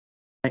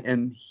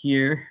I'm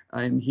here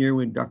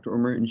with Dr.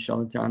 Omar,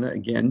 inshallah ta'ala,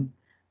 again.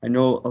 I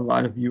know a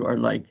lot of you are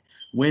like,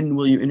 when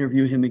will you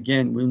interview him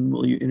again? When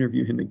will you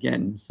interview him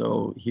again?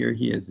 So here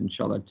he is,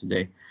 inshallah,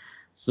 today.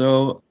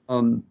 So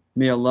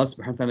may Allah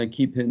subhanahu wa ta'ala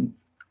keep him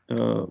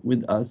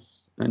with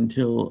us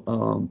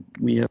until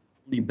we have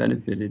fully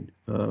benefited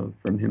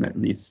from him at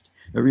least.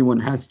 Everyone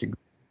has to go.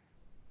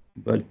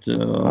 But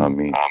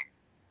Ameen.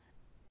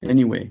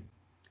 anyway,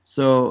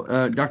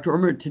 so Dr.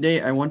 Omar, today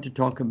I want to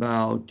talk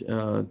about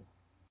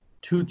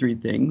three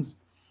things.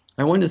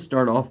 I want to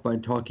start off by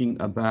talking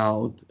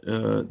about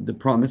the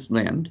Promised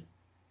Land,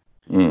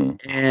 and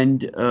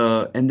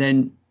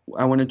then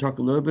I want to talk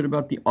a little bit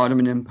about the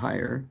Ottoman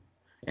Empire,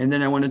 and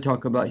then I want to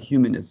talk about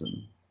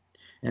humanism.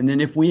 And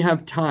then if we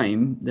have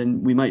time,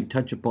 then we might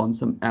touch upon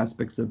some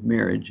aspects of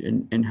marriage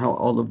and how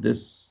all of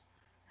this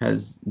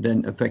has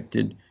then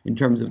affected, in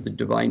terms of the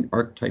divine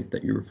archetype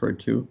that you referred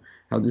to,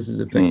 how this has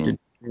affected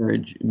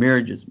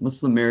marriages,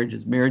 Muslim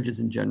marriages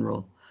in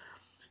general.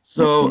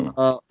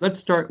 So let's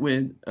start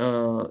with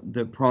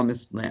the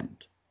Promised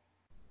Land.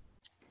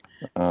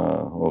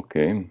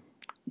 Okay.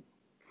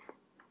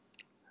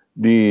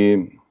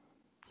 May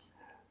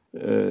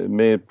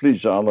it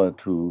please Allah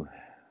to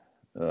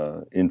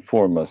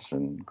inform us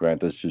and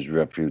grant us His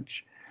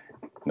refuge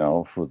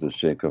now for the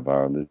sake of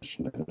our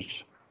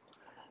listeners,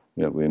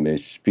 that we may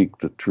speak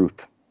the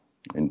truth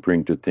and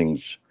bring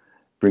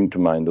to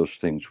mind those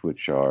things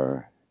which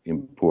are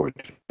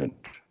important.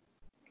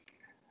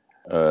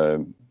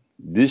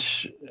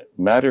 This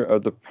matter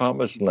of the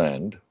Promised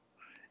Land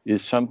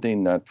is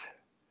something that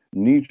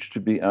needs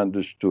to be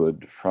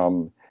understood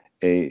from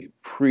a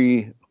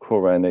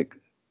pre-Quranic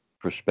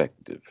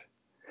perspective.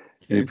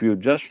 Okay. If you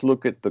just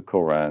look at the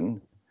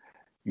Quran,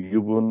 you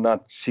will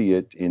not see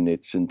it in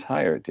its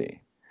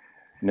entirety.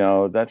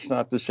 Now, that's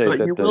not to say But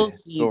that you will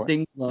see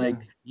things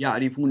like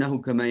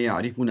يَعْرِفُونَهُ كَمَا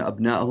يَعْرِفُونَ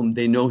أَبْنَاءَهُم.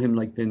 They know him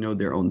like they know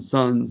their own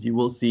sons. You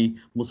will see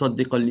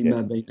مُصَدِّقًا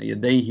لِمَا بَيْنَ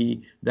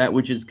يَدَيْهِ, that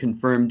which is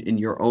confirmed in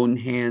your own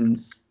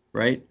hands,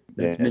 right?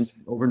 That's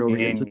mentioned over and over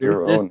again. So in there's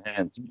your this. own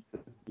hands. The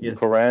Yes.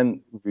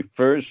 Quran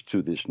refers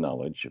to this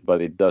knowledge,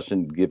 but it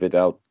doesn't give it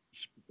out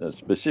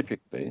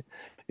specifically.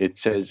 It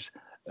says,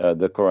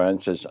 the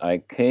Quran says, I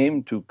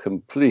came to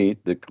complete,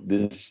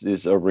 this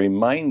is a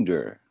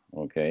reminder,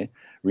 okay?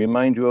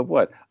 Remind you of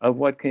what? Of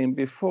what came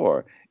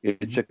before.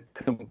 It's a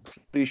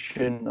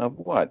completion of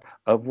what?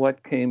 Of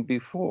what came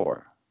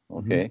before,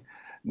 okay?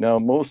 Now,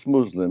 most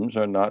Muslims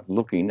are not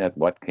looking at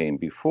what came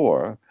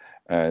before,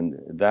 and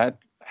that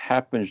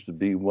happens to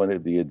be one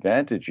of the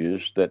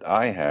advantages that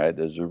I had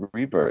as a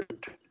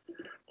revert,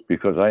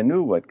 because I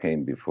knew what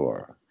came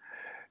before.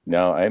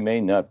 Now, I may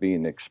not be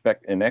an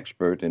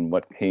expert in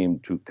what came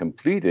to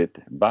complete it,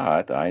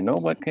 but I know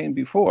what came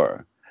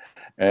before.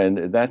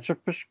 And that's a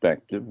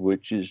perspective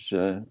which is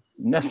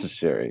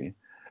necessary.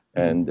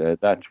 And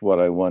that's what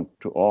I want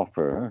to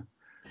offer,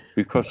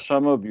 because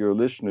some of your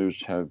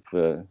listeners have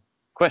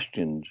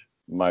questioned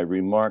my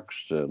remarks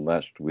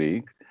last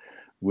week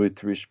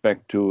with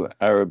respect to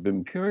Arab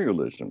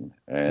imperialism.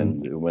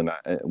 And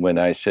when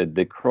I said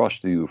they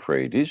crossed the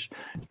Euphrates,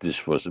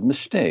 this was a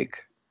mistake.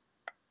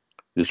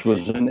 This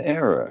was an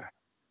error.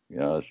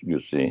 Yes, you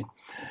see.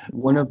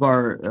 One of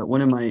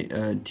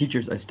my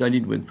teachers I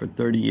studied with for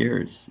 30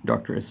 years,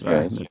 Dr.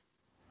 Isra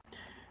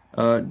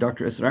Ahmed.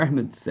 Dr. Isra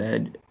Ahmed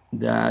said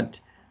that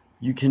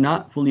you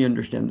cannot fully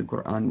understand the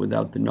Quran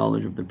without the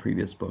knowledge of the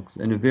previous books.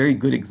 And a very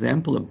good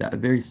example of that, a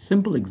very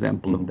simple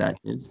example of that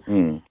is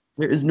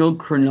there is no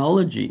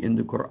chronology in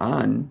the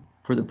Quran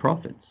for the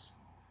prophets.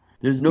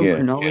 There's no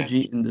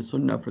chronology in the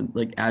Sunnah for,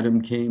 like,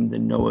 Adam came,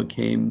 then Noah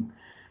came,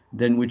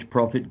 then which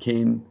prophet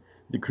came.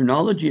 The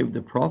chronology of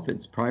the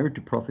prophets prior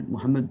to Prophet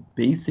Muhammad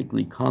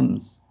basically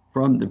comes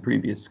from the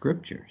previous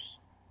scriptures.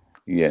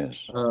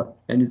 Yes.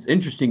 And it's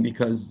interesting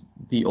because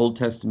the Old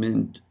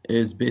Testament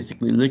is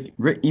basically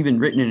even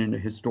written in a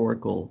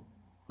historical,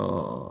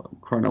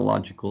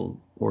 chronological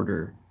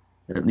order,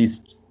 at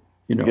least,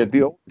 you know. Yeah,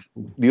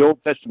 the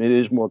Old Testament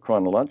is more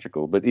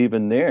chronological, but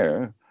even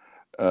there,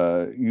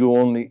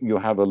 you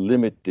have a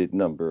limited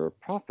number of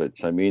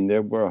prophets. I mean,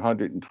 there were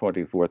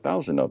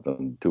 124,000 of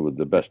them, to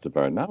the best of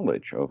our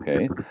knowledge.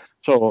 Okay,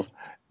 so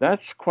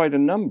that's quite a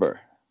number.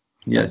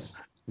 Yes,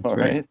 all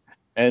right.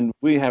 And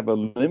we have a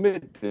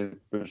limited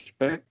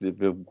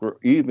perspective of,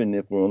 even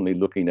if we're only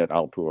looking at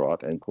Al Torah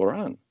and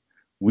Quran,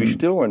 we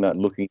still are not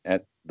looking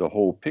at the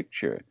whole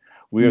picture.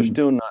 We are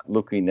still not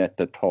looking at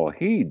the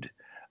Tawheed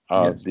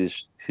of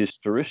this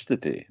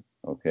historicity.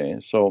 Okay,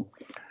 so.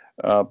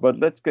 But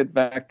let's get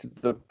back to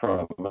the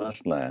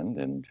Promised Land,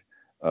 and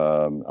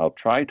I'll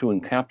try to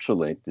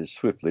encapsulate this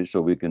swiftly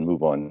so we can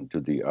move on to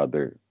the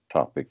other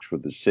topics for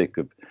the sake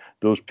of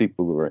those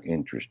people who are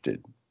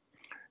interested.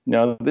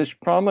 Now, this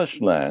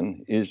Promised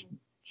Land is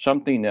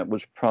something that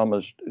was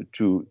promised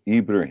to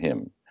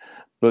Ibrahim.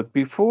 But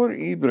before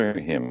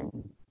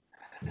Ibrahim,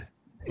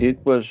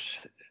 it was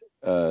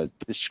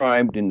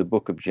described in the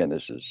book of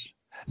Genesis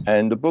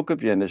And the book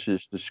of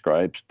Genesis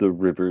describes the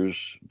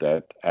rivers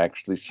that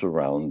actually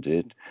surround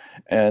it.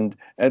 And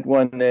at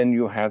one end,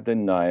 you have the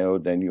Nile,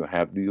 then you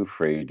have the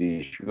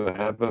Euphrates, you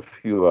have a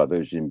few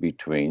others in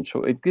between.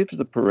 So it gives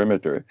the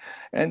perimeter.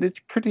 And it's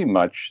pretty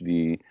much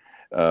the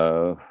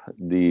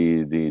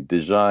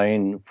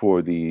design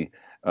for the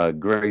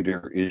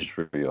greater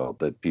Israel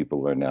that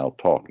people are now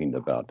talking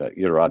about, that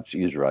Eretz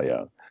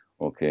Israel.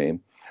 Okay.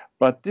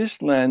 But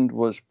this land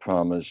was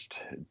promised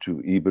to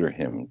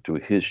Ibrahim, to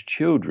his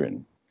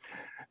children.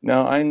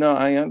 Now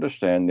I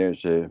understand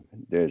there's a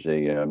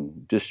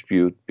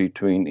dispute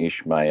between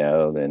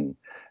Ishmael and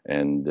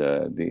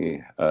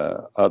the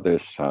other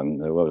son,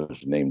 what was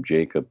his name,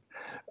 Jacob,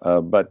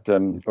 but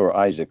or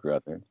Isaac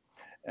rather,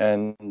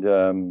 and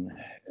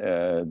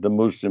the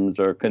Muslims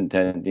are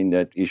contending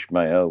that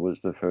Ishmael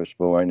was the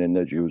firstborn, and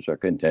the Jews are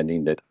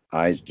contending that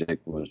Isaac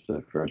was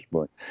the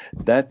firstborn.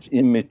 That's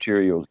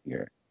immaterial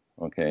here.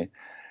 Okay,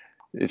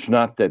 it's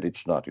not that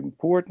it's not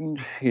important.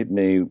 It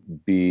may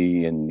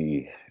be in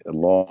the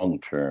long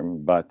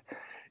term, but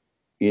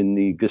in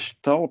the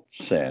Gestalt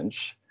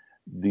sense,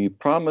 the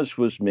promise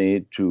was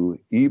made to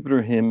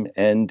Ibrahim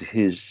and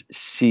his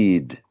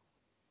seed.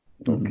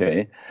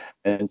 Okay.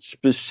 And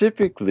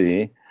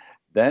specifically,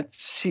 that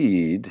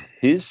seed,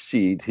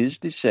 his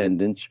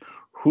descendants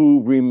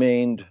who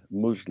remained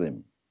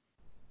Muslim.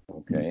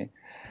 Okay.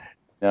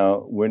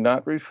 Now, we're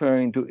not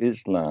referring to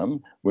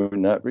Islam. We're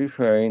not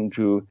referring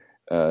to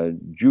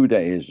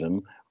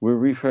Judaism. We're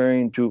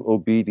referring to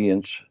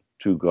obedience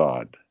to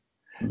God.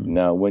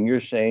 Now, when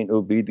you're saying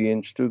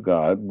obedience to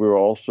God, we're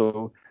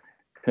also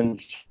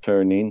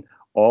concerning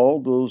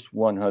all those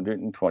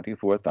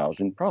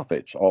 124,000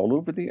 prophets all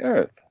over the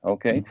earth.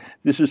 Okay.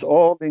 This is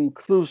all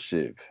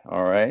inclusive.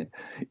 All right.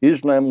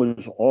 Islam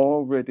was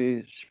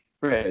already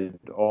spread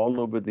all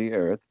over the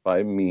earth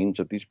by means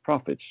of these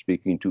prophets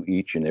speaking to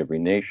each and every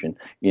nation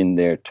in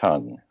their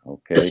tongue.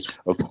 Okay.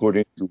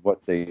 According to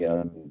what they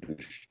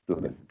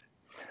understood.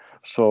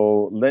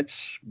 So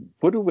let's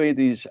put away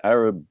these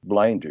Arab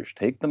blinders,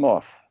 take them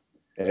off.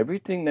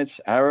 Everything that's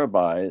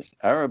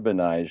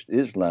Arabanized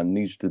Islam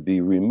needs to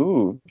be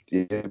removed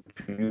if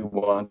you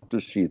want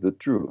to see the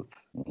truth.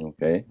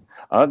 Okay.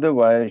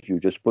 Otherwise, you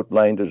just put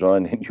blinders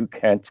on and you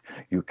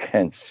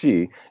can't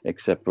see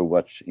except for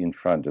what's in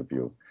front of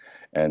you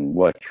and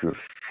what you're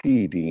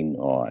feeding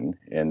on.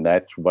 And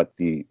that's what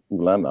the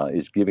ulama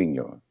is giving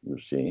you, you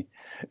see.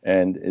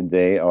 And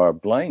they are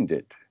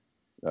blinded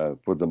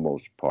for the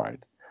most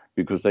part,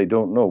 because they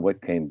don't know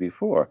what came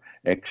before,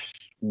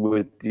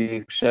 with the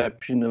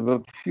exception of a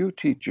few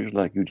teachers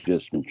like you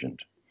just mentioned.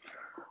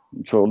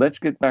 So let's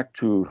get back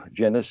to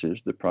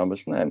Genesis, the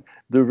promised land.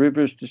 The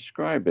rivers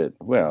describe it.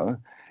 Well,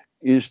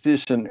 is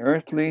this an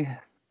earthly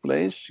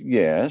place?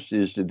 Yes.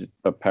 Is it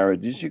a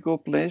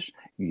paradisical place?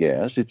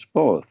 Yes, it's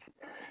both.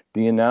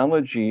 The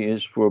analogy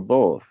is for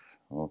both,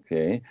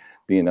 okay?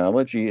 The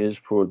analogy is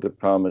for the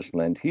promised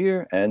land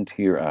here and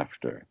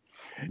hereafter.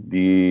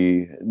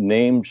 The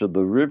names of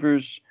the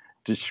rivers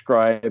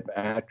describe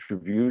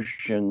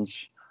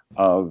attributions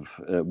of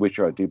which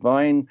are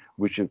divine,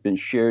 which have been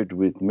shared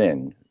with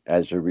men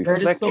as a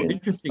reflection. That is so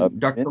interesting.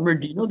 Dr. Omar,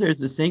 do you know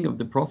there's a saying of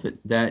the Prophet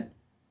that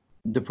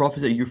the Prophet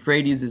said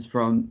Euphrates is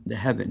from the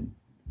heaven?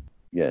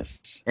 Yes.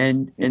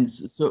 And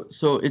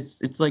so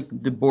it's like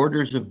the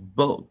borders of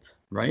both,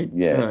 right?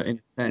 Yeah. In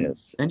a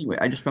sense. Yes. Anyway,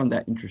 I just found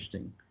that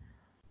interesting.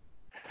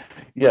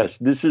 Yes,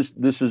 this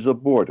is a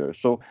border.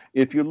 So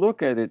if you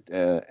look at it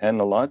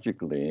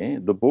analogically,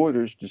 the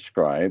borders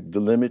describe the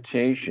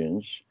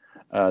limitations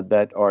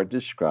that are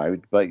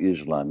described by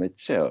Islam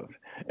itself.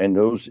 And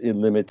those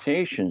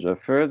limitations are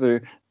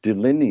further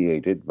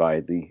delineated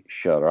by the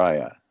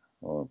Sharia.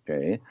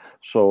 Okay,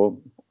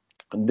 so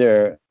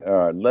there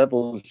are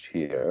levels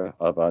here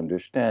of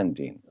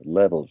understanding,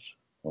 levels.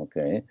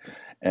 Okay,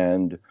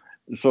 and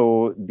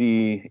so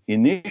the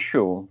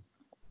initial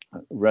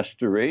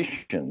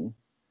restoration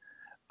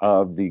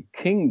of the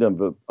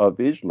kingdom of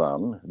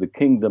Islam, the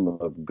kingdom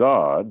of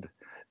God,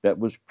 that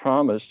was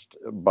promised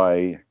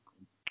by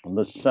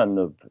the son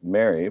of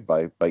Mary,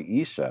 by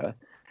Isa.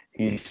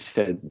 He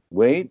said,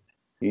 wait,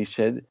 he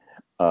said,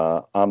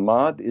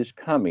 Ahmad is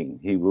coming.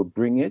 He will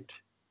bring it.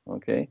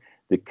 Okay.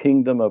 The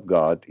kingdom of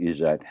God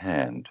is at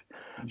hand.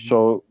 Mm-hmm.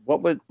 So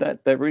what would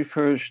that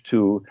refers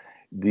to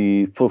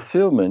the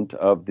fulfillment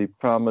of the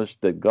promise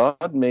that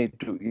God made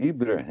to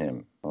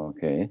Ibrahim.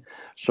 Okay.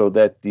 So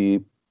that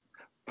the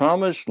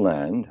promised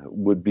land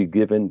would be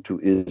given to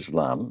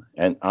Islam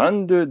and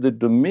under the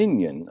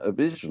dominion of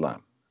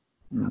Islam,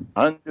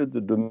 under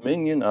the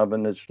dominion of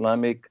an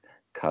Islamic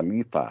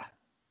Khilafah,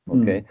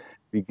 okay,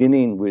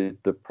 beginning with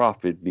the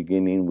Prophet,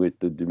 beginning with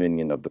the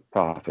dominion of the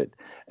Prophet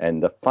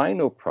and the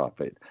final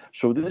Prophet.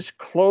 So this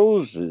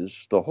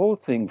closes the whole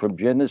thing from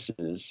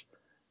Genesis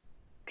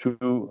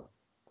to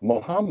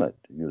Muhammad,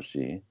 you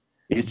see.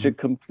 It's a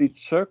complete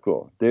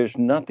circle. There's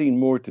nothing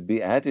more to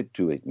be added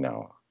to it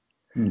now.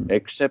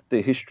 Except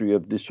the history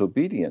of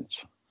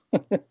disobedience.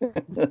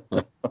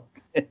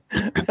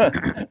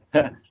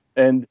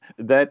 And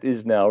that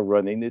is now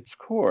running its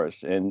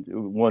course. And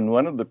when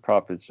one of the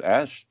prophets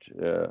asked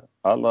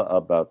Allah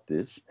about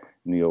this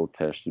in the Old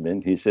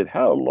Testament, he said,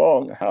 how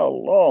long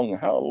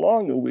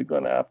are we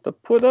going to have to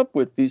put up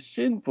with these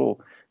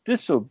sinful,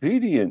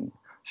 disobedient,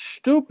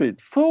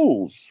 stupid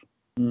fools?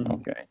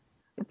 Okay.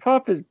 The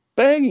prophet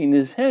banging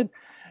his head.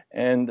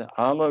 And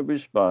Allah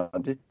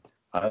responded,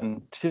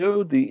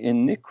 until the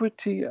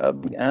iniquity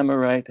of the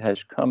Amorite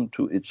has come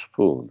to its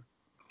full.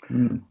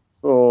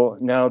 So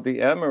now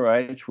the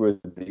Amorites were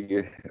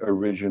the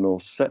original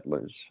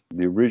settlers,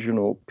 the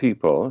original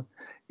people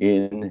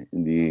in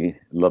the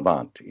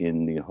Levant,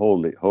 in the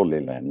Holy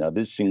Land. Now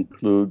this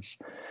includes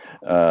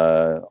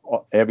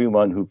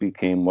everyone who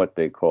became what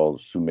they call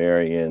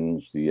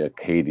Sumerians, the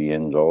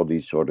Akkadians, all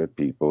these sort of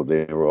people.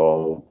 They were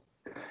all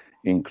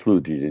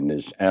included in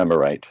this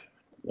Amorite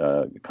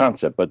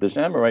concept. But this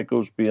Amorite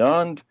goes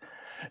beyond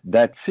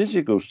that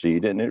physical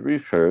seed, and it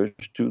refers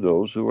to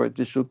those who are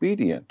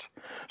disobedient.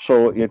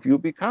 So if you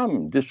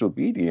become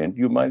disobedient,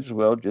 you might as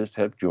well just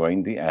have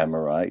joined the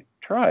Amorite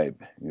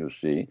tribe, you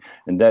see.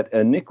 And that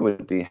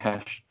iniquity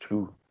has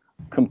to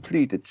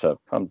complete itself,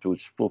 come to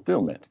its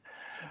fulfillment.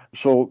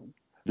 So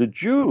the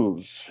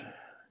Jews,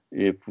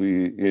 if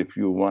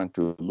you want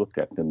to look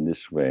at them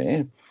this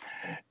way,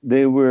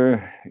 they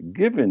were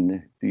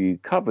given the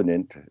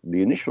covenant,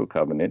 the initial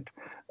covenant,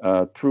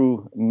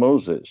 through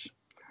Moses.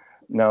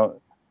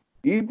 Now,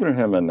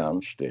 Abraham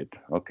announced it.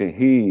 Okay,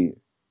 he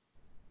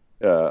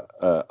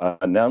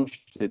announced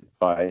it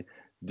by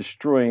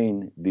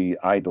destroying the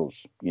idols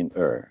in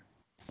Ur.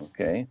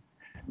 Okay,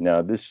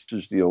 now this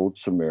is the old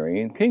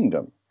Sumerian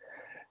kingdom,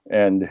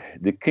 and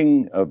the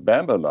king of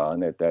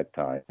Babylon at that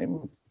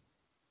time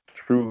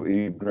threw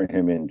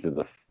Abraham into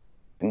the.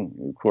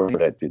 Of course,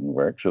 that didn't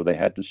work, so they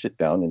had to sit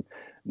down and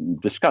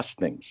discuss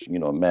things,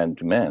 man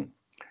to man.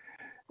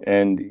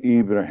 And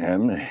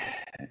Abraham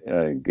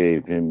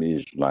gave him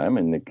Islam,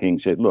 and the king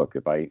said, look,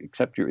 if I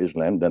accept your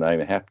Islam, then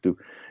I have to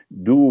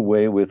do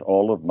away with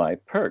all of my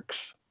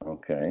perks,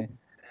 okay?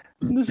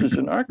 And this is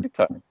an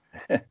archetype.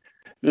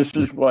 This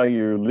is why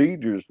your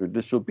leaders are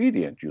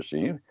disobedient, you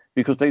see,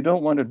 because they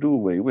don't want to do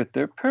away with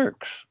their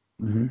perks.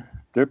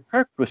 Their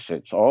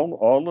perquisites,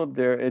 all of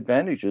their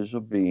advantages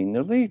of being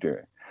a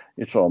leader.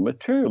 It's all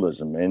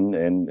materialism. And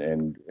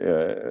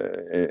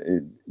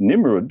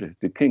Nimrod,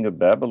 the king of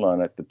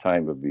Babylon at the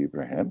time of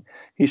Abraham,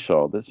 he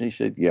saw this and he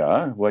said,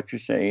 yeah, what you're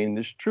saying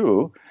is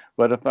true,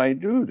 but if I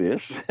do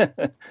this,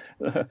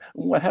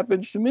 what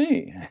happens to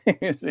me?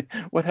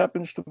 What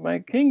happens to my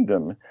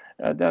kingdom?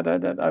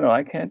 No,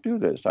 I can't do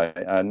this.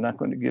 I'm not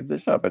going to give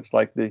this up. It's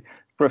like the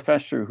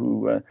professor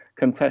who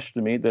confessed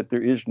to me that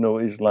there is no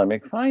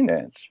Islamic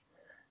finance.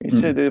 He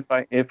said,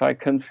 if I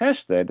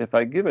confess that, if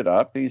I give it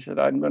up, he said,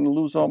 I'm going to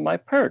lose all my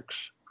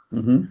perks.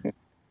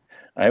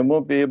 I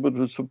won't be able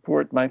to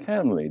support my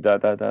family. This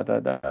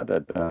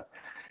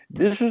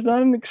is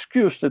not an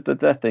excuse that the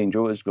death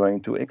angel is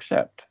going to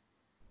accept.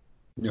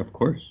 Yeah, of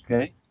course.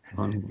 Okay?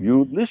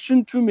 You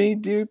listen to me,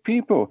 dear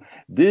people.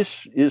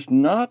 This is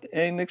not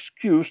an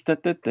excuse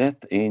that the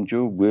death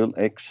angel will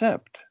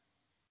accept.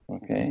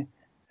 Okay?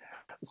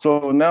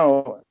 So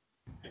now,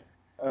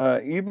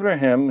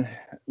 Abraham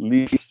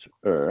leaves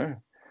Ur.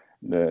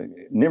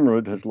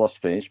 Nimrod has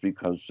lost face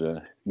because,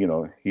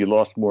 he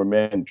lost more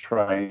men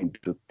trying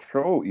to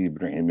throw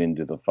Abraham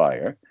into the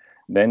fire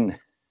than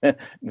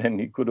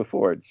he could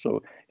afford.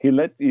 So he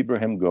let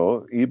Abraham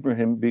go.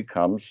 Abraham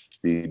becomes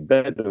the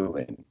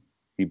Bedouin.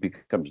 He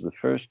becomes the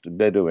first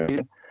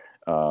Bedouin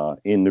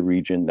in the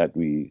region that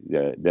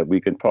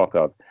we can talk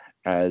of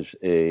as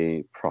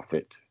a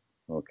prophet.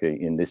 Okay,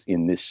 in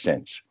this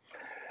sense.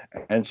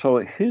 And so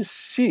his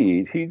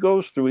seed, he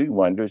goes through, he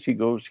wanders, he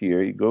goes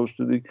here, he goes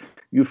to the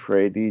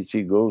Euphrates,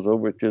 he goes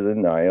over to the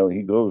Nile,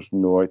 he goes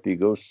north, he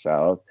goes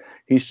south,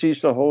 he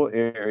sees the whole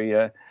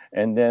area,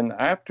 and then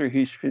after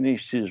he's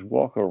finished his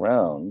walk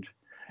around,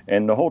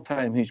 and the whole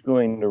time he's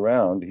going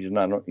around, he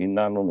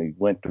not only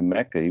went to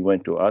Mecca, he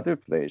went to other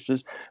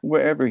places.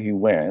 Wherever he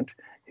went,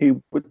 he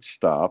would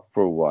stop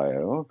for a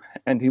while,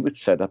 and he would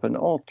set up an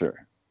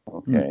altar,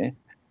 okay?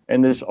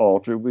 And this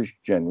altar was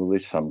generally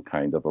some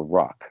kind of a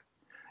rock.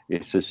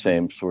 It's the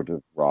same sort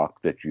of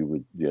rock that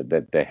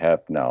that they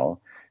have now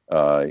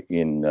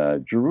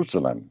in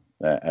Jerusalem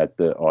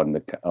on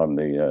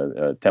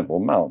the Temple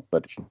Mount,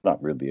 but it's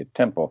not really a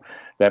temple.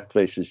 That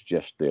place is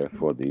just there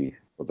for the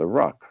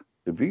rock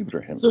of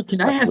Abraham. So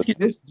can I ask you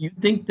this? Do you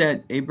think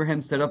that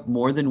Abraham set up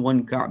more than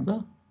one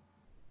Kaaba?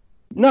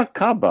 Not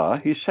Kaaba.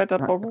 He set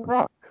up a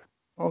rock.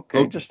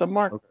 Okay, just a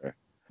marker.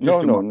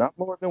 No, not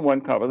more than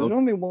one Kaaba. There's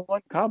only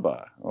one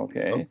Kaaba,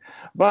 okay?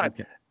 But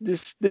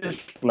this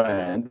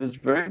land is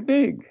very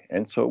big.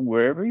 And so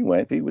wherever he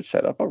went, he would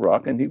set up a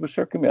rock and he would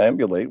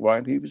circumambulate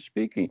while he was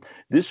speaking.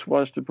 This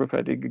was the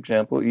prophetic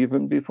example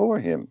even before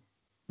him,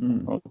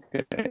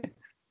 okay,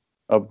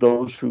 of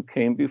those who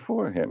came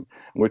before him.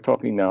 We're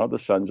talking now the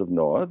sons of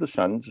Noah. The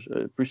sons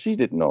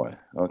preceded Noah,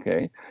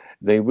 okay?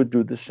 They would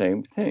do the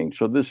same thing.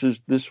 So this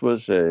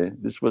was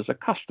a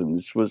custom.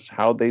 This was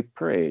how they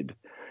prayed.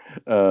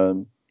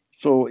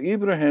 So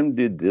Abraham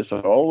did this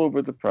all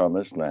over the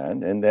promised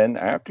land, and then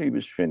after he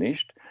was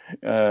finished,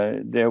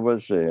 there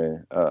was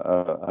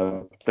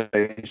a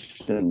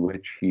place in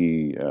which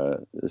he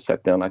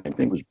sat down. I think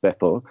it was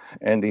Bethel,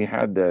 and he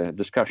had a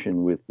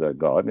discussion with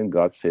God, and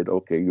God said,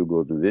 "Okay, you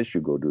go do this,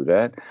 you go do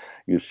that,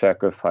 you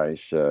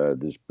sacrifice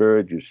this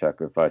bird, you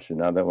sacrifice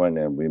another one,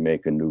 and we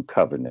make a new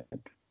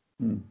covenant."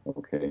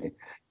 Okay,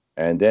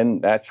 and then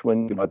that's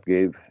when God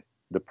gave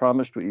the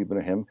promise to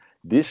Abraham,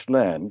 this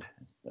land,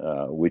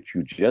 which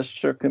you just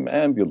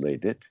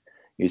circumambulated,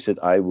 he said,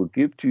 I will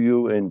give to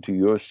you and to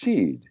your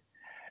seed.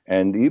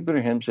 And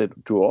Abraham said,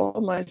 to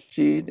all my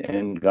seed,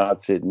 and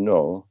God said,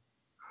 no,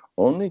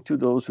 only to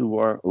those who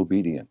are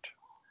obedient.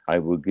 I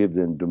will give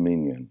them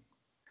dominion.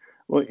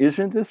 Well,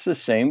 isn't this the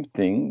same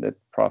thing that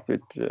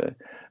Prophet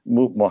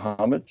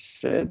Muhammad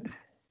said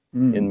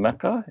in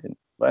Mecca, in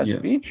the last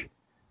speech?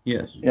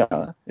 Yes.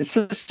 Yeah, it's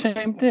the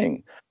same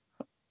thing.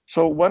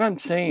 So what I'm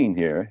saying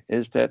here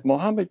is that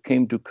Muhammad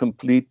came to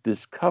complete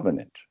this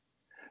covenant.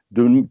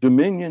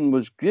 Dominion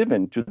was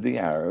given to the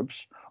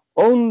Arabs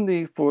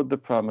only for the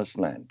promised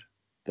land.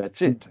 That's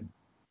it.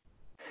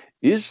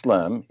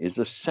 Islam is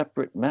a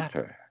separate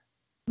matter.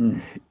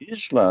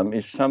 Islam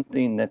is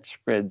something that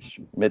spreads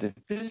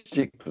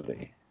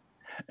metaphysically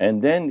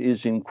and then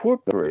is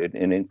incorporated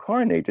and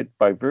incarnated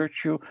by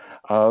virtue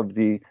of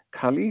the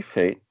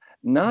caliphate,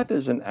 not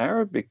as an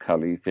Arabic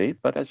caliphate,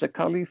 but as a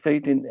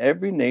caliphate in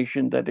every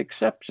nation that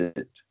accepts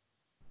it.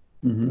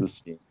 You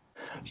see.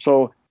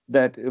 So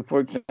that, for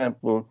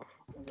example,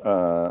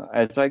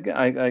 as I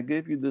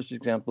gave you this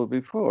example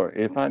before,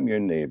 if I'm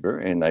your neighbor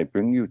and I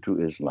bring you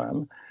to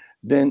Islam,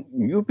 then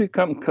you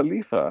become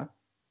Khalifa,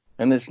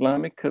 an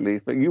Islamic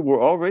Khalifa. You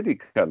were already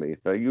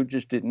Khalifa, you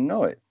just didn't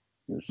know it,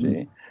 you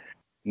see.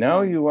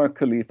 Now you are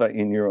Khalifa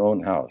in your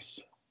own house,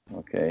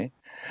 okay?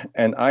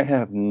 And I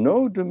have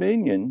no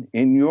dominion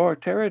in your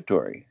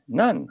territory,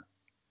 none.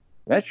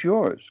 That's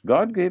yours.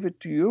 God gave it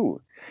to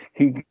you.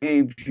 He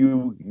gave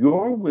you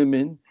your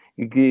women.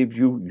 He gave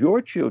you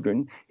your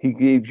children. He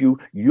gave you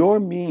your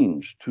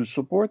means to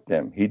support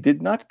them. He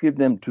did not give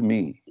them to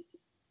me.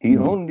 He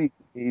only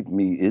gave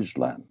me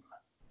Islam.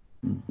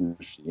 You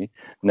see?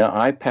 Now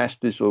I pass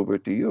this over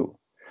to you.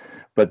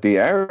 But the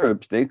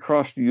Arabs, they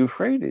crossed the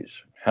Euphrates.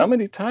 How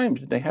many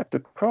times did they have to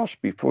cross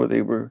before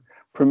they were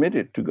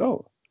permitted to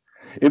go?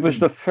 It was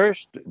the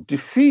first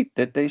defeat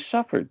that they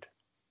suffered,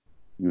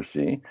 you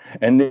see,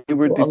 and they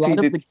were defeated. A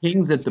lot of the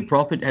kings that the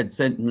Prophet had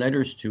sent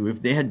letters to,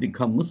 if they had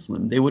become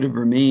Muslim, they would have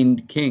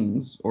remained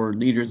kings or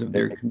leaders of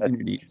their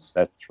communities.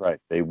 That's right.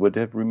 They would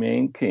have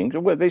remained kings.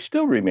 Well, they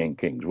still remain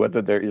kings,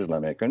 whether they're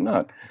Islamic or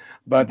not.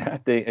 But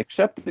had they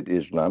accepted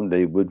Islam,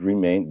 they would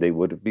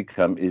have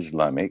become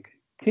Islamic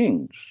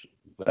kings.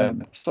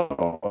 That's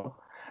all.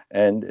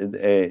 And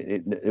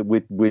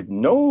with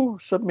no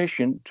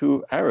submission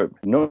to Arab,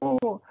 no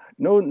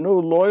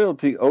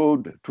loyalty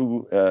owed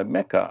to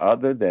Mecca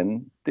other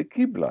than the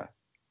Qibla,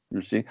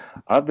 you see,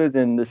 other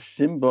than the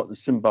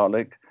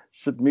symbolic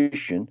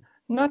submission,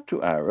 not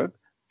to Arab,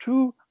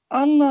 to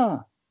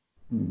Allah.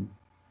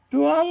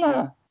 To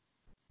Allah.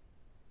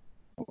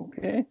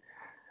 Okay.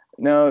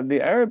 Now the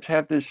Arabs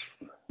have this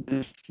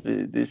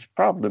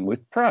problem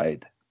with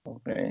pride.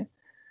 Okay.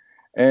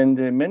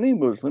 And many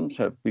Muslims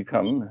have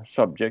become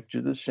subject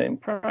to the same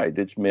pride.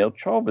 It's male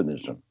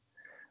chauvinism.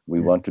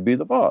 We want to be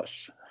the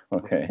boss,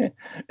 okay?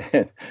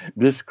 And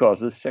this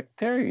causes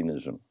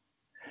sectarianism.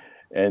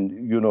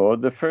 And, you know,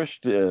 the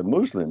first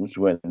Muslims,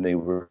 when they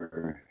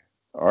were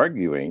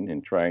arguing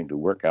and trying to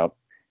work out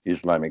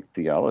Islamic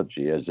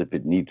theology as if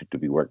it needed to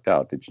be worked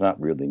out, it's not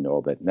really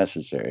all that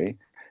necessary.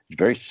 It's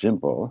very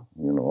simple,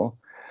 you know.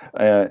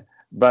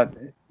 But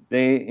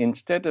they,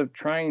 instead of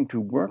trying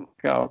to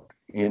work out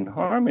in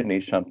harmony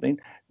something,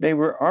 they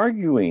were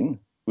arguing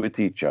with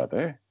each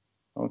other,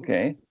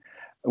 okay,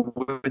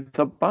 with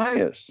a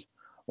bias.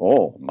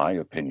 Oh, my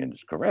opinion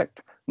is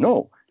correct.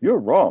 No, you're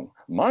wrong.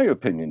 My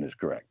opinion is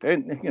correct.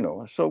 And, you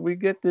know, so we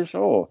get this,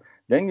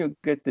 then you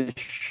get this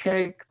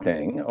sheikh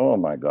thing. Oh,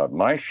 my God,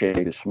 my sheikh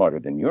is smarter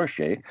than your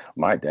sheikh.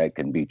 My dad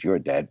can beat your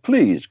dad.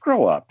 Please,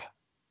 grow up.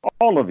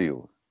 All of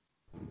you.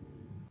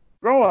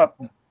 Grow up,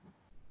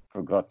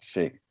 for God's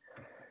sake.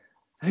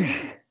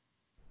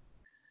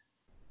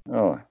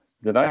 Oh,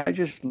 did I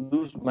just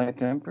lose my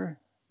temper?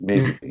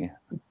 Maybe.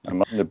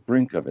 I'm on the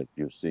brink of it,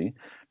 you see,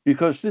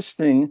 because this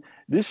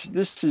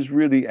is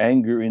really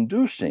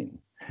anger-inducing.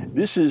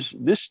 These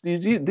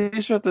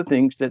are the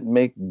things that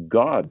make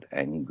God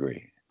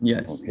angry.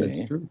 Yes, okay?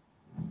 That's true.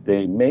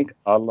 They make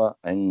Allah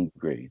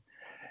angry,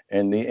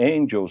 and the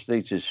angels,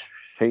 they just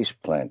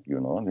faceplant, you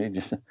know.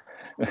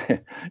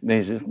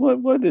 They say,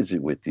 what is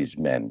it with these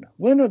men?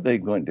 When are they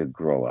going to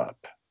grow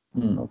up?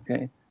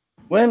 Okay,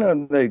 when are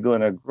they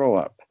going to grow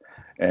up?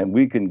 And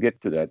we can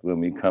get to that when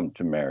we come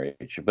to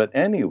marriage. But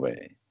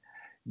anyway,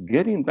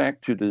 getting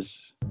back to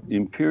this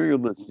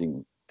imperialistic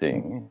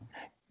thing,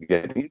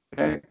 getting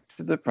back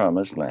to the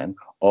promised land,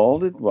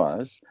 all it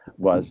was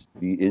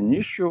the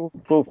initial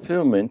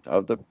fulfillment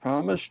of the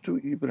promise to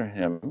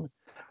Abraham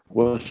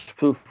was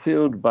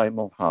fulfilled by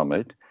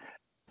Muhammad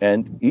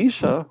And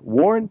Isa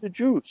warned the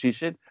Jews. He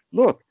said,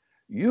 look,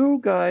 you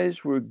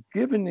guys were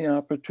given the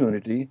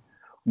opportunity.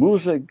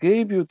 Musa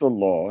gave you the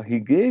law. He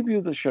gave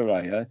you the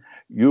Sharia.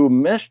 You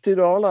messed it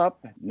all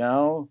up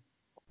now,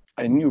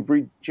 and you've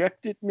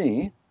rejected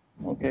me.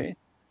 Okay.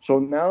 So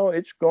now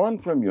it's gone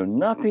from you.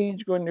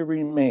 Nothing's going to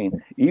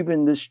remain.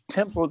 Even this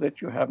temple that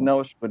you have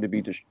now is going to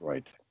be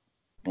destroyed.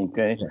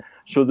 Okay. Yeah.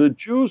 So the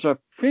Jews are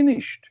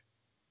finished.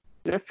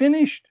 They're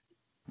finished.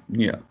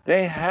 Yeah.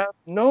 They have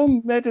no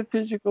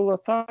metaphysical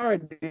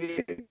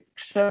authority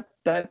except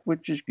that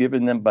which is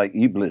given them by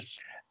Iblis.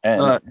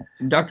 And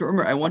Dr.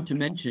 Umar, I want to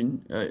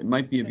mention, it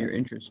might be of your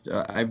interest.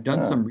 I've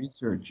done some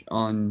research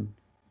on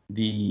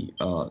the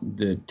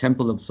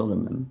Temple of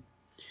Solomon.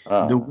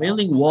 The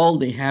Wailing Wall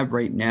they have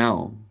right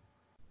now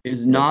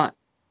is not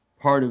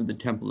part of the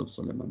Temple of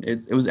Solomon.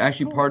 It was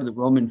actually part of the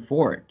Roman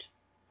fort.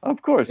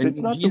 Of course, And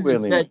it's not Jesus the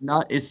Wailing. said,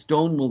 "Not a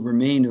stone will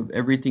remain of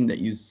everything that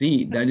you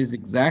see." That is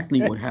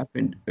exactly what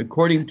happened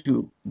according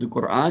to the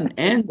Quran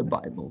and the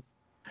Bible.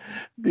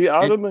 The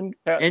Ottoman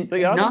Not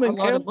a lot of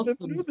Caliph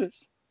knew Muslims.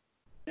 this.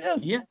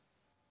 Yes. Yeah.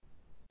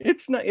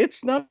 It's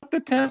not the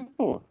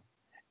temple.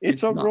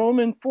 It's a not.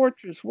 Roman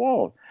fortress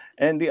wall.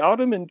 And the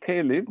Ottoman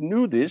Caliph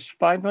knew this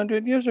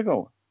 500 years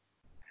ago.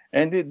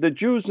 And the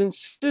Jews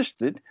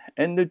insisted,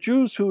 and the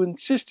Jews who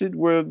insisted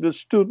were the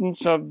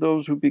students of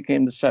those who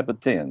became the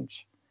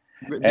Sabbateans.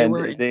 They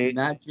were into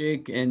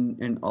magic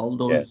and all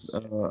those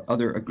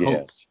other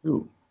occults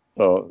too.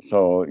 So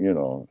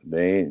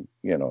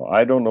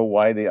I don't know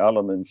why the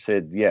Ottomans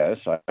said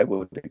yes. I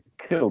would have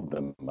killed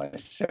them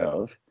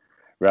myself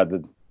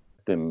rather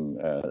than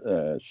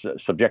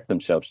subject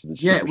themselves to the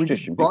superstition. We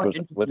just bought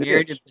into the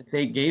narrative that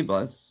they gave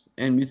us,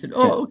 and we said,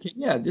 "Oh, okay,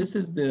 yeah, this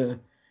is the."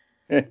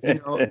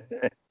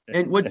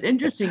 And what's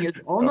interesting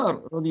is Omar,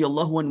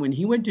 radiallahu anh, when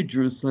he went to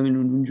Jerusalem and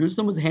when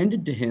Jerusalem was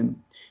handed to him,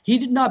 he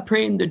did not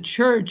pray in the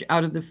church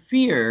out of the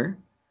fear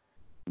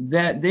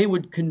that they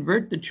would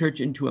convert the church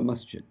into a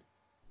masjid.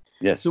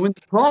 Yes. So when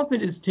the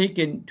Prophet is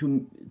taken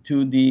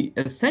to the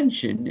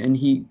ascension and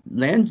he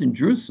lands in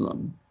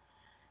Jerusalem,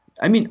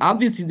 I mean,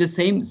 obviously the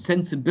same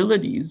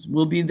sensibilities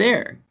will be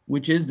there,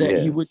 which is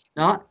that he would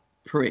not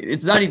pray.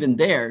 It's not even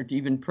there to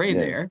even pray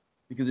there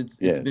because it's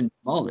been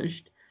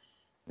demolished.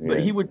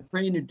 But he would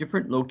pray in a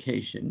different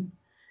location,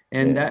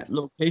 and that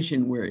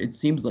location where it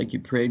seems like he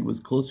prayed was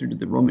closer to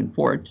the Roman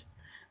fort,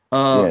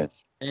 and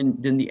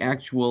then the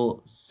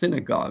actual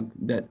synagogue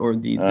or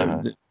the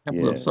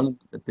Temple of Solomon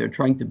that they're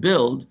trying to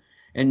build,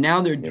 and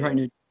now they're trying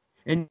to,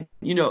 and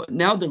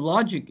now the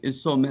logic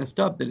is so messed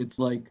up that it's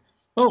like,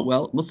 oh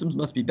well, Muslims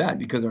must be bad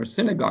because our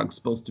synagogue's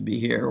supposed to be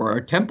here or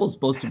our temple's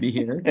supposed to be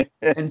here,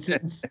 and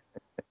since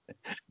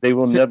they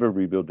will never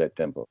rebuild that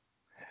temple.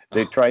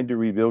 They tried to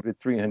rebuild it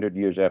 300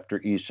 years after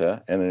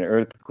Isa, and an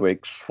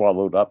earthquake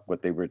swallowed up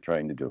what they were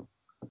trying to do.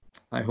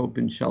 I hope,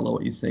 inshallah,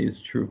 what you say is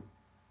true.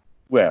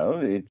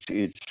 Well, it's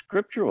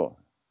scriptural.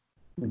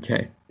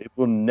 Okay. It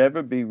will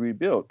never be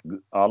rebuilt.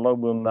 Allah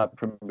will not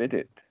permit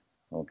it.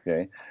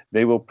 Okay.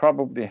 They will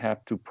probably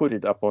have to put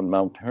it up on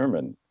Mount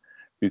Hermon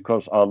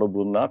because Allah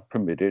will not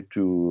permit it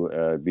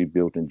to be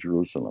built in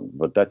Jerusalem.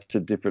 But that's a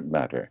different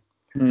matter.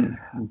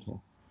 Okay.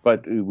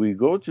 But we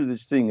go to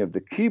this thing of the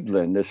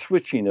Qibla, and the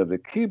switching of the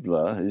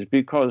Qibla is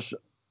because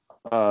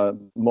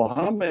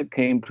Muhammad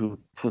came to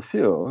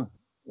fulfill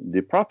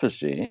the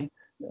prophecy,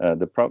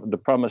 the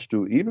promise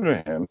to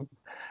Ibrahim,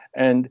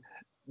 and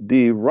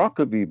the rock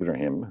of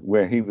Ibrahim,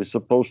 where he was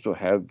supposed to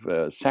have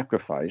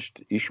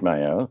sacrificed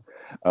Ishmael,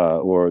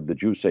 or the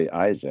Jews say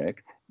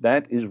Isaac,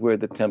 that is where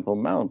the Temple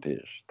Mount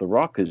is. The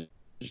rock is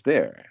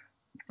there.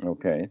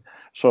 Okay,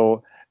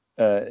 so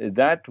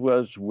that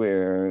was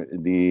where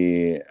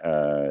the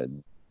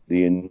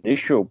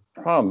initial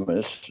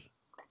promise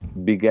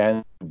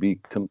began to be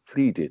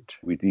completed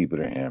with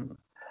Ibrahim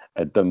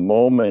at the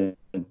moment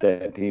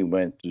that he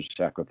went to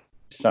sacrifice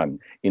his son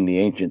in the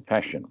ancient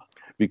fashion,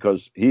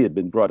 because he had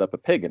been brought up a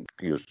pagan,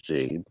 you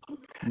see,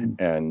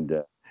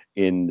 and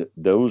in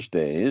those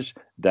days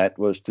that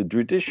was the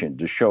tradition,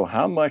 to show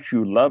how much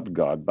you loved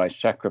God by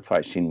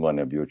sacrificing one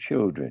of your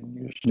children,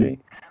 you see.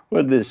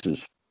 Well, this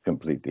is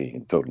completely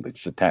and totally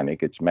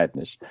satanic. It's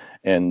madness.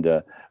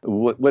 And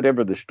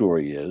whatever the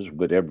story is,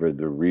 whatever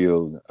the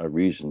real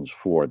reasons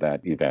for that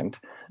event,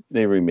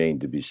 they remain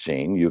to be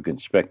seen. You can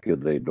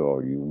speculate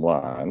all you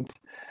want,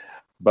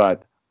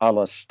 but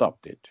Allah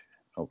stopped it.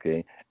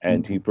 Okay,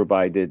 and He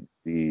provided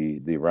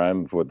the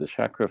ram for the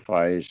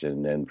sacrifice,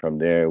 and then from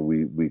there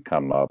we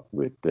come up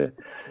with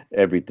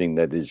everything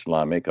that is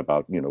Islamic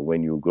about,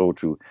 when you go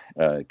to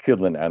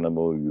kill an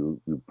animal,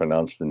 you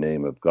pronounce the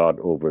name of God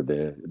over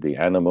the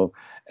animal,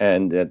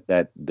 and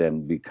that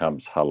then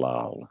becomes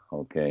halal.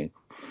 Okay,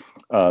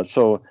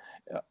 so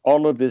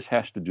all of this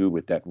has to do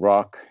with that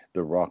rock.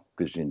 The rock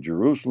is in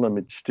Jerusalem.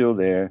 It's still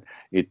there.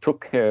 It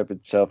took care of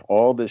itself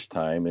all this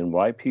time, and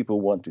why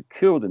people want to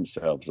kill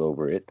themselves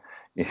over it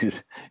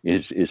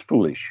is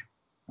foolish.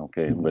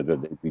 Okay, whether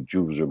they be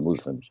Jews or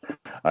Muslims.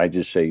 I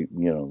just say,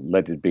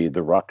 let it be.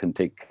 The rock can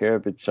take care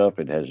of itself.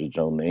 It has its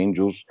own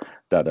angels.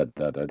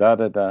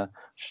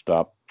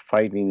 Stop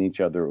fighting each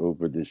other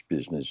over this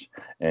business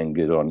and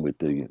get on with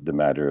the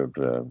matter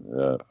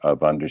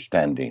of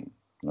understanding,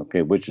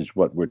 okay, which is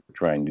what we're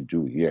trying to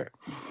do here.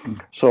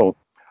 So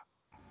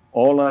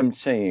all I'm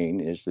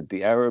saying is that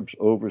the Arabs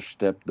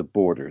overstepped the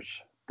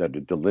borders that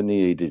are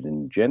delineated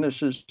in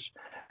Genesis,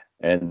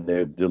 and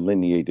they're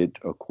delineated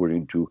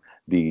according to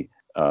the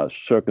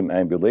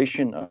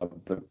circumambulation of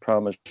the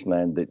promised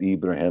land that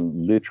Abraham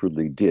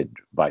literally did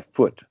by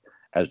foot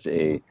as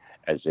a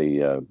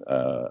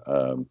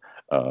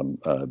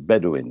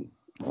Bedouin.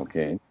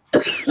 Okay,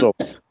 so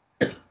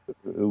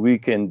we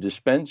can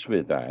dispense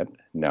with that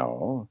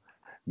now,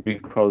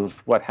 because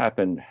what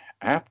happened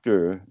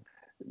after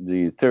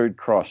the third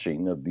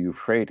crossing of the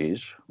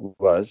Euphrates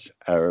was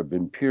Arab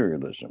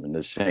imperialism, and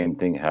the same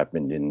thing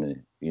happened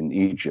in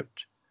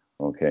Egypt.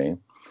 Okay,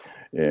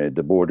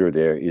 the border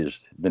there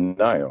is the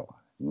Nile,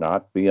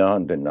 not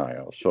beyond the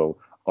Nile. So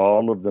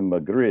all of the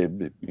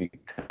Maghrib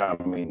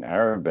becoming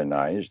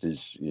Arabanized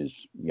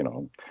is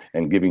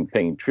and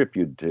paying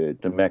tribute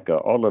to Mecca.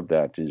 All of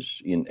that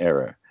is in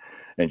error.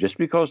 And just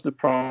because the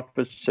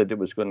prophet said it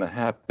was going to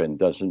happen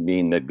doesn't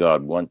mean that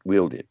God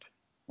willed it.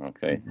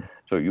 Okay,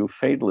 so you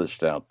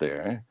fatalists out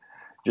there,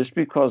 just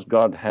because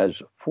God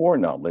has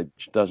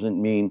foreknowledge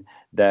doesn't mean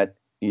that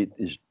it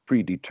is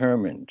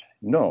predetermined.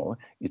 No,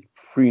 it's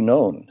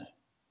pre-known.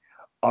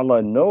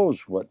 Allah knows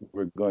what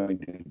we're going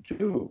to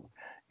do.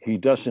 He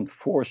doesn't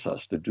force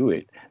us to do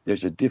it.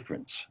 There's a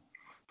difference.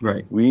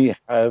 Right. We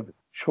have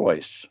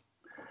choice.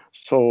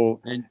 So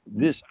and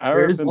this there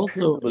Arab is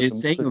also a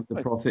saying of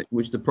the Prophet,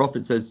 which the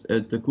Prophet says,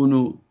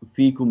 "Takunu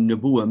fikum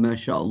nabuwa ma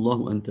sha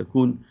Allah an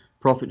takun."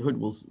 Prophethood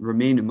will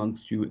remain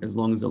amongst you as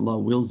long as Allah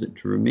wills it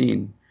to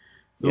remain.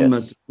 ثم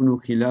تكون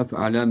خلاف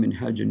على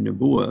منهاج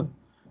النبوة.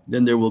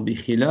 Then there will be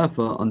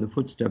khilafah on the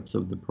footsteps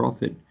of the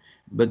Prophet.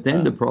 But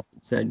then the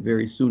Prophet said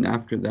very soon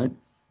after that,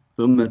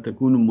 ثم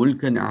تكون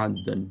ملكا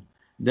عادا.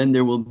 Then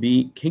there will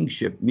be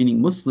kingship,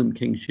 meaning Muslim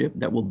kingship,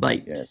 that will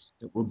bite,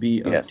 that will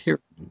be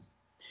tyranny.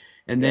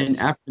 And then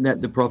after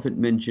that, the Prophet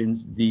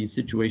mentions the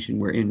situation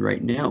we're in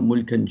right now,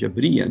 mulkan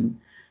jabriyan,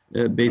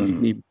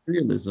 basically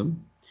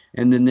imperialism.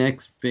 And the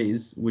next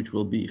phase, which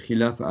will be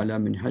Khilafah ala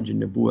minhaj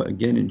al-Nabuwa,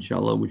 again,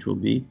 inshallah, which will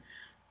be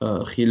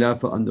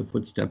Khilafah on the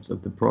footsteps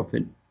of the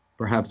Prophet,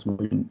 perhaps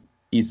when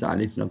Isa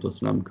alayhi salatu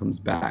wasalam comes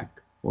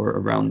back, or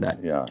around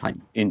that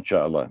time.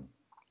 Inshallah.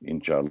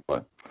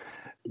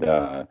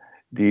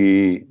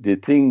 The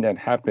thing that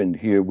happened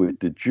here with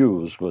the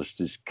Jews was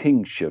this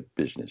kingship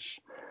business.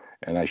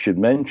 And I should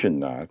mention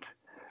that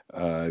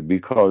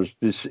because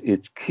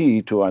it's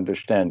key to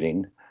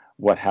understanding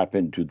what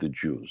happened to the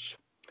Jews.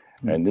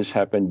 And this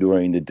happened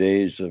during the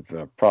days of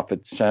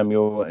Prophet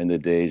Samuel and the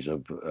days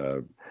of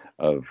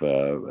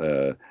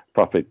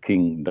Prophet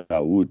King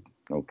Dawood,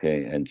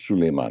 and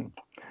Suleiman.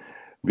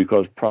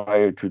 Because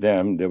prior to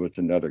them, there was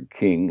another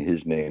king.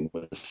 His name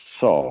was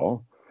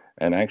Saul.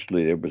 And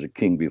actually, there was a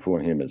king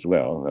before him as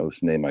well,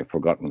 whose name I've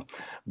forgotten.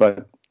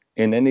 But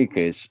in any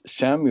case,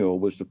 Samuel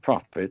was the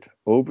prophet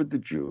over the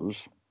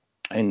Jews,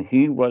 and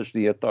he was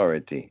the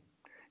authority.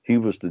 He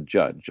was the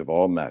judge of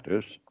all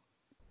matters.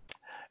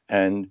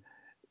 And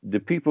the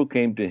people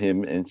came to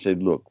him and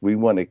said, look, we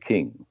want a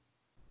king.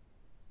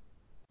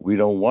 We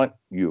don't want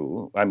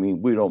you. I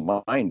mean, we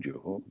don't mind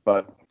you,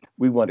 but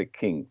we want a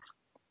king,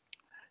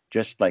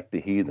 just like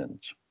the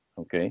heathens.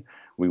 Okay,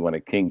 we want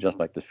a king just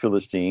like the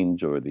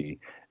Philistines or the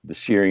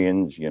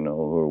Syrians,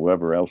 or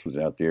whoever else was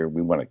out there.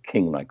 We want a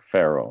king like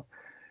Pharaoh.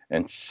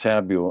 And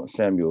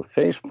Samuel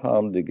face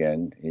palmed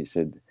again.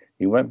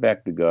 He went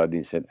back to God.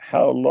 He said,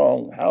 how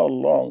long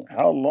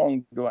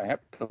do I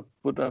have to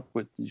put up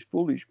with these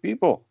foolish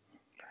people?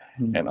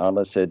 And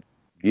Allah said,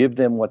 give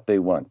them what they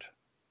want.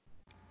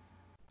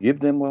 Give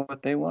them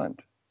what they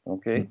want.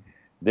 Okay.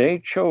 They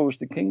chose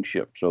the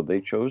kingship. So they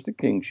chose the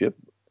kingship.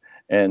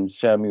 And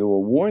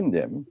Samuel warned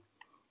them,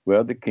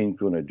 well, the king's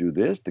going to do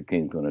this, the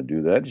king's going to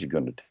do that, he's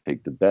going to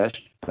take the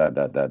best,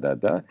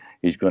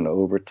 he's going to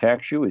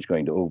overtax you, he's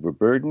going to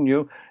overburden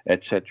you,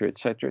 etc.,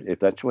 etc. If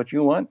that's what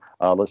you want,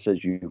 Allah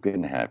says you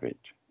can have it.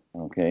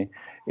 Okay?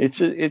 It's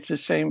the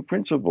same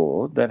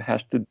principle that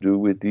has to do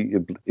with the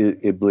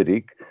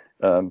Iblitic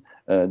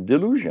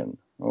delusion.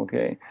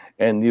 Okay?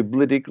 And the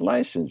Iblitic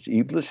license.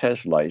 Iblis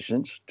has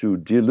license to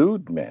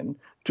delude men,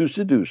 to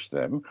seduce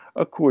them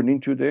according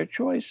to their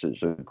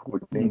choices,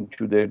 according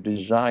to their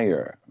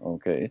desire.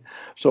 Okay,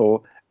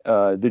 so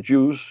the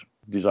Jews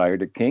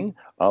desired a king.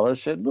 Allah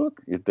said, look,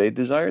 if they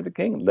desire the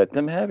king, let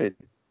them have it.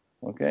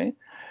 Okay,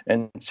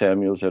 and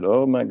Samuel said,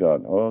 oh my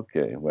God,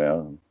 okay,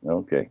 well,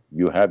 okay,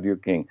 you have your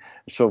king.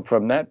 So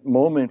from that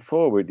moment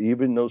forward,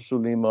 even though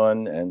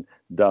Suleiman and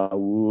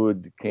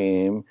Dawood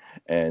came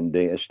and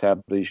they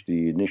established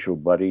the initial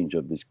buddings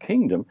of this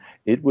kingdom,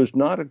 it was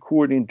not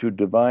according to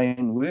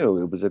divine will,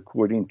 it was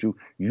according to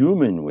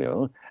human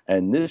will.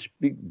 And this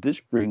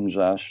brings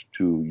us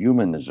to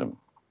humanism.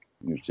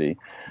 You see,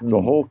 the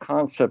whole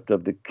concept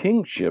of the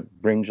kingship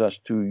brings us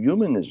to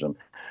humanism,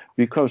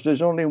 because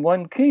there's only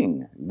one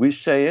king. We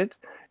say it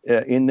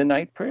in the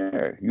night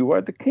prayer. You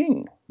are the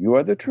king. You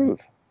are the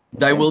truth.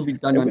 Thy Okay, will be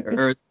done and on we can.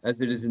 earth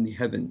as it is in the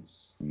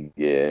heavens.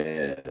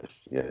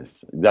 Yes,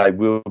 yes. Thy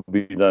will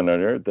be done on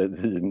earth as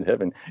it is in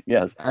heaven.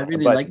 Yes, I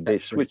really but like they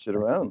that phrase, switched it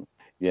actually. around.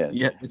 Yes,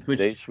 Yeah, they they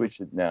switched. switched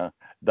it now.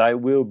 Thy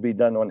will be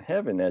done on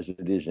heaven as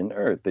it is in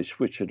earth. They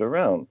switch it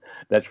around.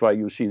 That's why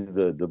you see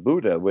the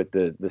Buddha with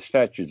the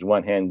statues,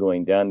 one hand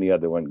going down, the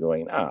other one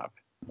going up.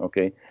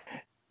 Okay,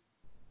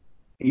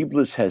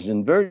 Iblis has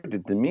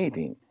inverted the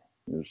meaning.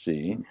 You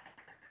see,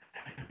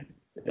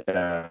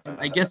 uh, And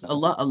I guess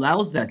Allah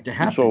allows that to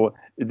happen. so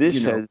this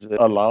You know, has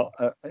allowed.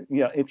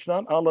 Yeah, it's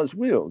not Allah's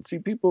will. See,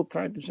 people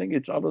try to say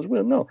it's Allah's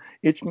will. No,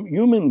 it's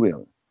human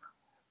will.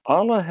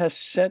 Allah has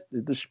set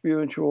the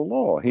spiritual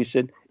law. He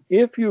said,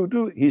 if you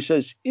do, he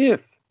says,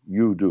 if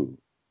you do,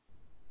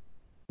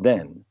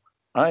 then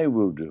I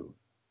will do.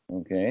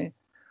 Okay?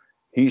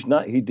 He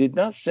did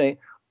not say,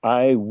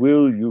 I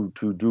will you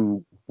to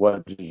do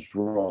what is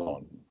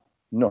wrong. mm,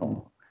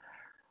 No.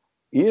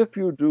 If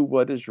you do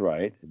what is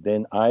right,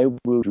 then I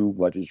will do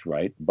what is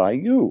right by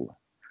you.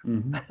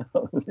 mhm.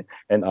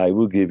 And I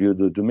will give you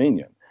the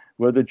dominion.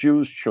 Well, the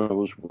Jews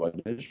chose what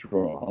is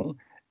wrong,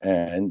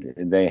 and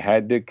they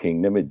had their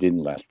kingdom. It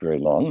didn't last very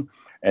long,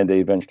 and they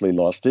eventually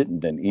lost it.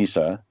 And then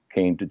Isa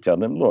came to tell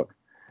them, look,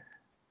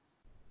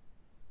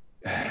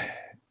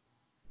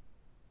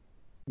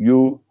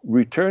 you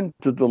return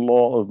to the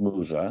law of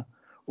Musa,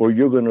 or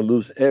you're going to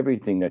lose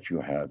everything that you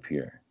have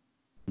here.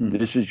 Mm.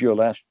 This is your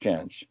last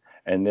chance.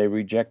 And they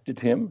rejected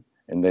him,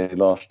 and they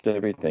lost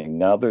everything.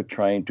 Now they're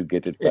trying to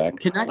get it back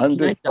Can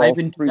under I dive false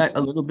into that a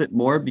pretense. little bit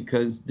more,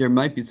 because there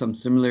might be some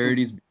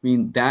similarities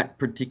between that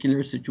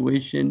particular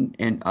situation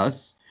and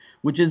us,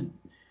 which is,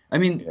 I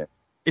mean, Yeah.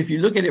 if you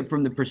look at it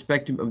from the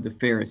perspective of the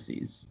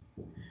Pharisees,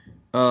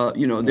 they're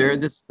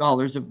Mm. the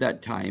scholars of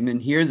that time,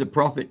 and here's a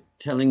prophet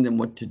telling them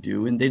what to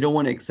do, and they don't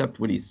want to accept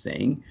what he's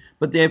saying,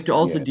 but they have to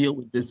also Yes. deal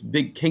with this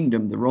big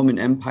kingdom, the Roman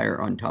Empire,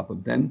 on top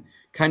of them,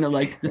 kind of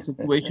like the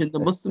situation the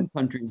Muslim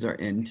countries are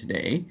in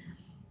today.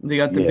 They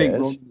got the big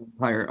Yes. Roman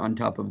Empire on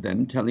top of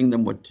them, telling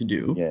them what to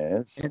do,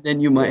 Yes. and then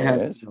you might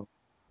have, Yes.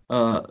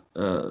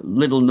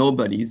 little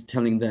nobodies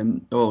telling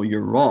them, "Oh,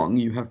 you're wrong.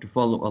 You have to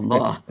follow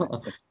Allah,"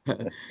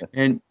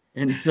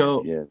 and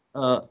so. Yes.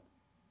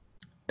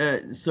 Uh,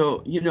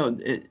 so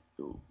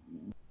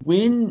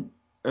when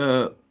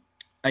uh,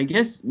 I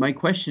guess my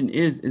question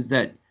is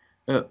that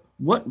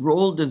what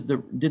role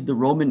did the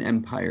Roman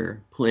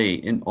Empire play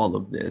in all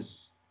of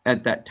this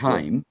at that Well,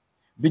 time,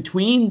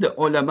 between the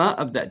ulama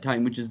of that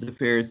time, which is the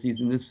Pharisees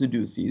and the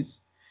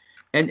Sadducees,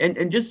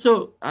 and just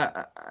so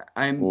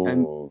I'm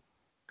oh,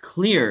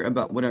 clear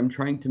about what I'm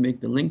trying to make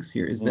the links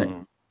here, is that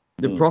mm,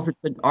 the mm, Prophet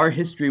said our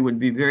history would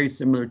be very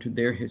similar to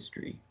their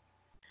history,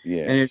 and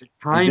yes. at a He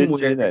time did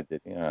say where, that,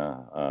 did he? yes,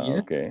 he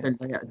Okay. said,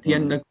 Mm,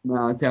 لَيَأْتِيَنَّكُمْ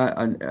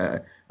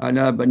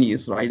عَلَى بَنِي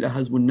إِسْرَائِيلَ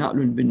حَزْبٌ نَعْلٌ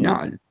mm,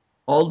 بِالنَّعْلِ.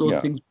 All those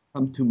yeah. things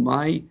come to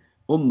my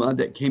ummah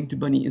that came to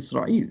Bani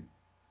Israel.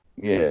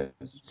 Yes.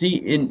 See,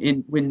 Mm, in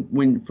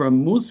when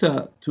from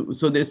Musa to,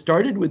 so they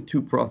started with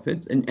two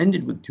prophets and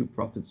ended with two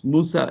prophets,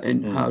 Musa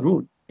and mm,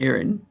 Harun,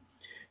 Aaron,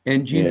 and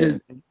yes.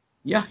 Jesus and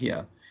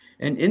Yahya.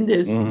 And in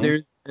this, Mm-hmm.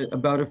 there's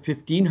about a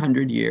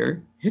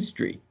 1500-year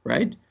history,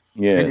 right?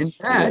 And Yes. in Yes.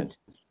 that,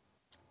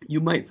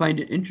 you might find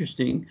it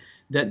interesting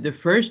that the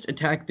first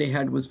attack they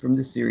had was from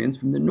the Syrians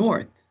from the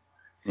north.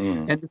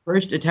 Mm, And the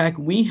first attack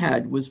we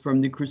had was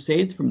from the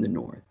Crusades from the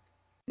north.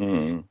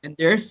 mm, And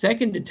their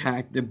second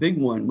attack, the big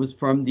one, was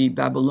from the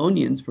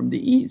Babylonians from the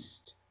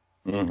east.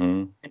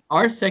 mm-hmm. And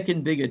our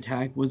second big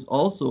attack was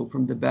also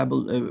from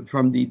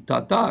from the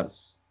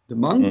Tatars, the Mm,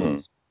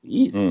 Mongols, the mm,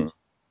 east.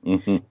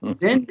 mm-hmm.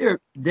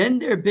 Then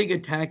their big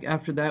attack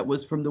after that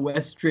was from the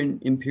Western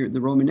Empire,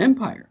 the Roman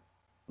Empire.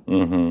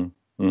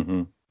 Mm-hmm.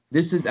 Mm-hmm.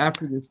 This is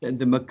after this,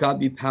 the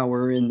Maccabi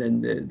power, and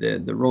then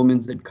the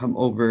Romans had come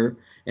over,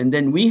 and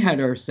then we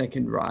had our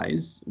second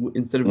rise.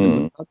 Instead of the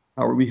Mm, Maccabi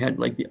power, we had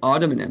like the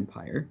Ottoman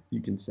Empire, you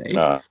can say,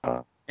 ah,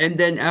 and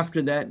then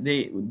after that,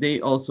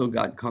 they also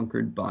got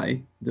conquered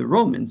by the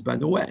Romans, by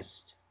the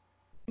West.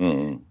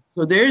 mm,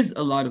 So there's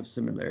a lot of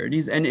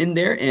similarities, and in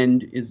their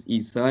end is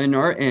Isa, and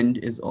our end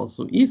is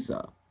also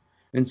Isa.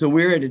 And so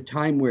we're at a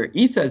time where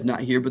Isa is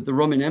not here, but the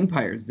Roman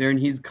Empire is there, and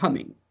he's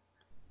coming.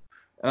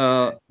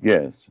 Uh,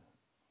 yes.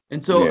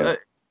 And so Yes.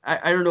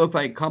 I don't know if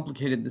I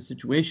complicated the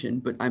situation,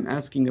 but I'm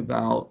asking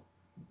about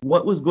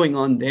what was going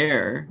on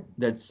there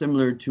that's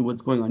similar to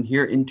what's going on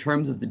here in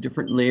terms of the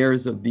different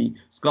layers of the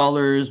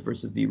scholars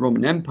versus the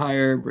Roman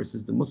Empire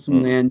versus the Muslim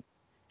Mm, land,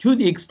 to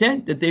the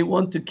extent that they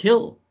want to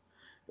kill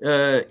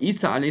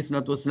Isa alayhi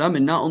salatu wasalam,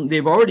 and not only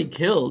they've already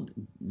killed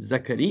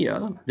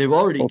Zakaria, they've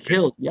already okay.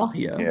 killed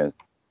Yahya. Yes.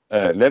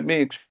 Let me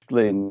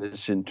explain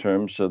this in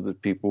terms so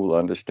that people will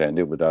understand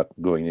it without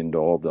going into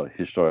all the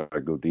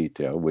historical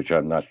detail, which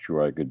I'm not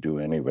sure I could do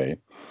anyway.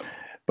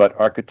 But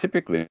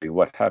archetypically,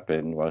 what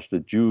happened was the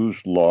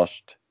Jews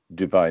lost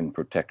divine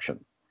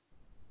protection.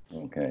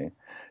 Okay.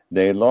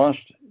 They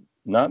lost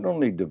not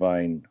only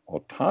divine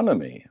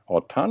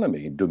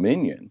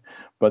dominion,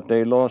 but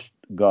they lost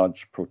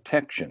God's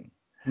protection.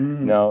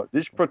 Mm, Now,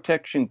 this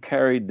protection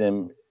carried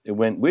them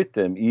went with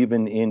them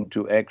even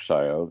into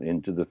exile,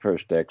 into the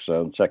first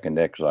exile and second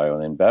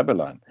exile in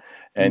Babylon.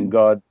 And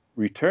God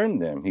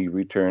returned them. He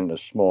returned a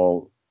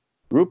small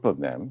group of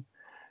them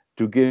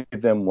to give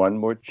them one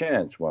more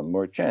chance,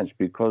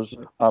 because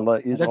Allah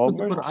is That's all what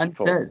the Quran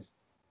merciful. says.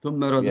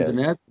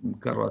 Yes,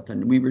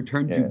 We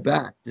returned you yes,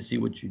 back to see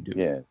what you do.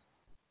 yes.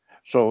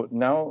 So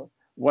now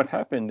what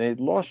happened? They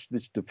lost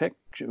this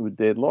defection,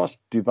 they lost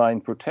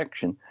divine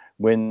protection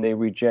when they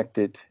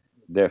rejected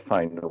their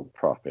final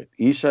prophet.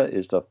 Isa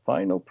is the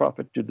final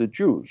prophet to the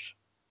Jews.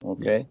 Yes.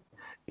 Okay?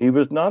 He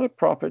was not a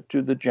prophet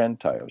to the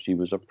Gentiles. He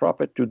was a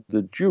prophet to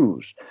the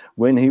Jews.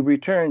 When he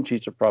returns,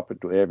 he's a prophet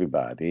to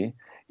everybody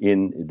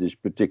in this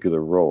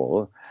particular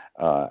role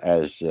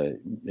as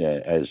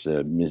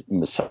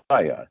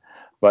Messiah.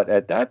 But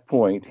at that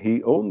point,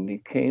 he only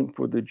came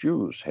for the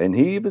Jews. And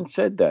he even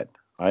said that.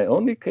 I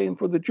only came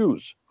for the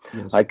Jews.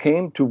 Yes. I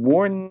came to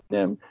warn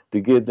them, to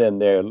give them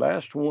their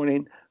last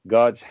warning.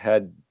 God's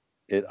had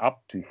it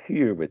up to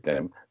here with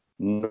them,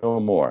 no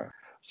more.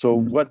 So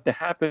what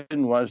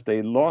happened was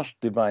they lost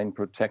divine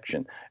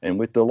protection. And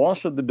with the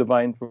loss of the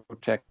divine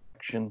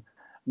protection,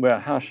 well,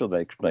 how shall I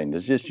explain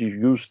this? Let's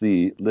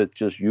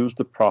just use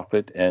the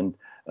prophet and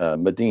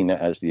Medina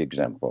as the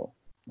example.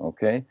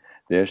 Okay?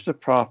 There's the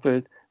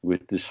prophet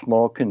with this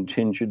small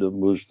contingent of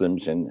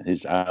Muslims and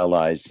his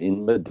allies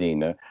in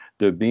Medina.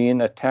 They're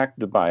being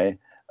attacked by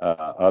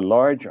a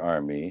large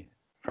army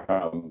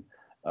from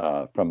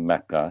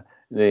Mecca.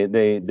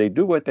 They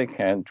do what they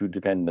can to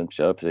defend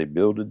themselves. They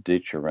build a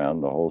ditch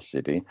around the whole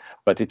city,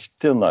 but it's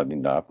still not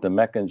enough. The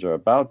Meccans are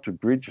about to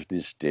bridge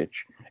this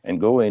ditch and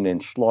go in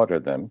and slaughter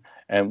them.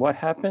 And what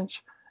happens?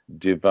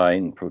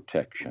 Divine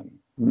protection.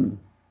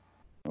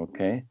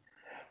 Okay?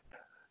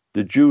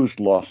 The Jews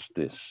lost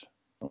this.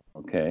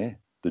 Okay?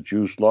 The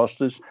Jews lost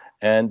this,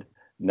 and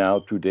now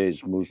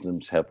today's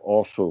Muslims have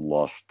also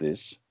lost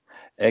this,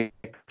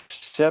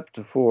 except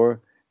for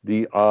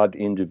the odd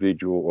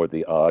individual or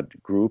the odd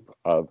group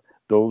of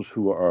those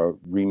who are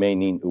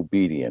remaining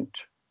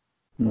obedient.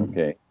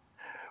 Okay?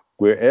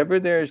 Wherever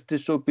there is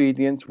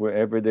disobedience,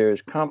 wherever there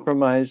is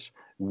compromise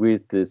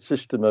with the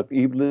system of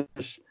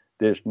Iblis,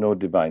 there's no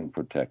divine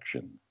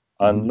protection.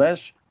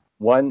 Unless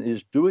one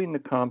is doing the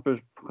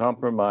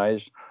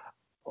compromise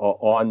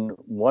on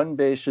one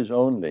basis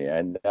only,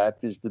 and that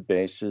is the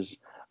basis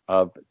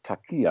of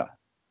taqiyya,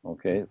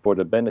 okay, for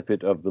the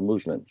benefit of the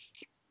Muslims.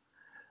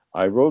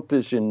 I wrote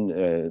this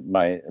in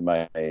my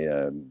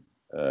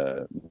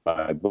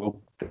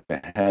book,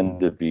 The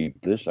Hand of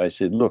Iblis. I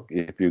said, look,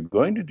 if you're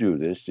going to do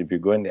this, if you're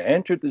going to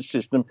enter the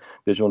system,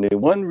 there's only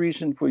one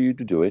reason for you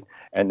to do it,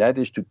 and that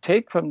is to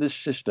take from this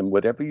system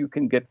whatever you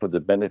can get for the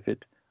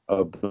benefit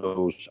of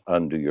those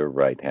under your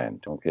right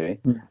hand, okay?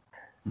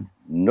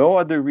 No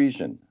other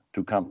reason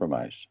to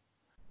compromise.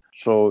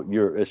 So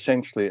you're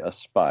essentially a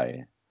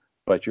spy,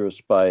 but you're a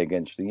spy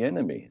against the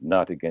enemy,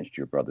 not against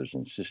your brothers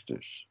and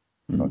sisters,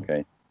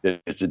 okay?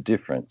 There's a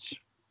difference.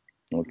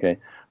 Okay,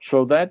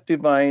 so that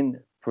divine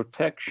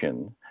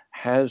protection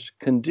has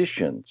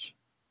conditions.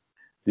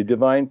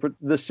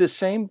 This is the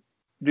same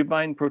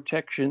divine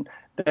protection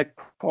that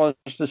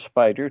caused the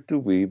spider to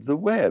weave the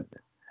web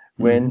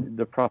when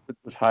the prophet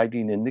was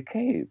hiding in the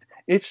cave.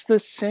 It's the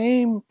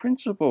same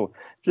principle.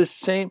 It's the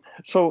same.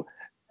 So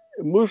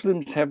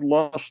Muslims have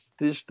lost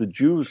this. The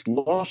Jews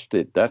lost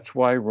it. That's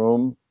why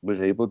Rome was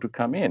able to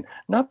come in.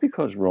 Not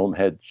because Rome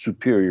had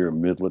superior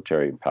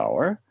military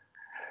power.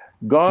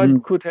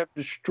 God could have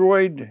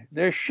destroyed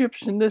their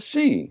ships in the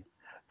sea.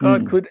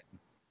 God could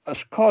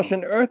cause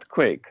an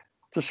earthquake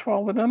to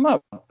swallow them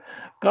up.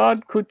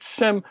 God could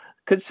send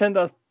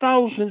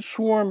 1,000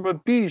 swarm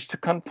of bees to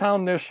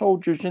confound their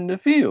soldiers in the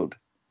field.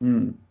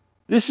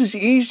 This is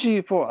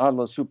easy for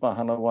Allah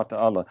subhanahu wa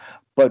ta'ala.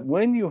 But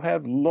when you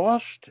have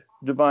lost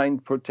divine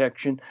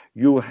protection,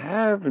 you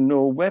have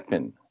no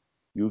weapon.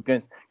 You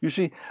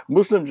see,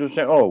 Muslims are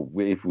saying, oh,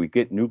 if we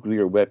get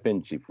nuclear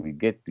weapons, if we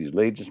get these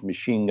latest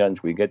machine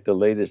guns, we get the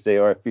latest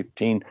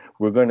AR-15,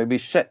 we're going to be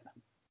set.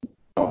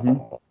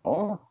 No,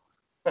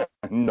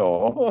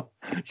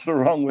 it's the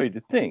wrong way to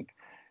think.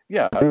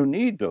 Yeah, you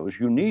need those.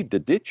 You need the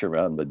ditch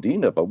around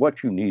Medina, but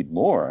what you need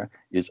more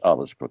is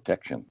Allah's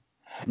protection.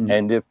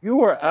 And if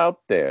you are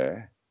out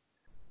there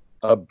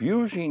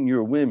abusing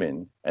your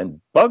women and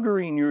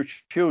buggering your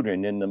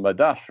children in the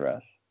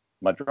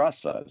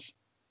madrasas,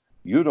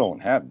 you don't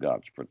have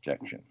God's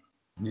protection.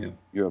 Yeah.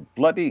 You're a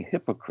bloody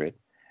hypocrite,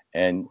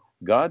 and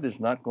God is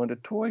not going to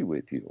toy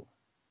with you.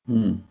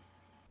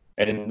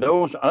 And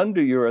those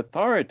under your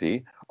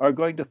authority are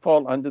going to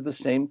fall under the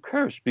same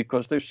curse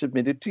because they're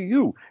submitted to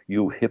you,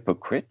 you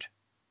hypocrite.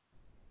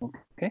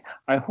 Okay?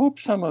 I hope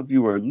some of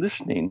you are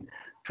listening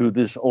to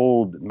this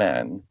old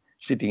man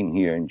sitting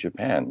here in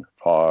Japan,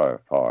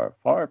 far, far,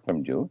 far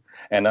from you.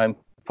 And I'm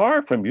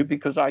far from you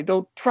because I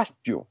don't trust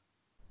you.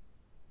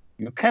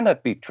 You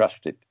cannot be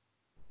trusted.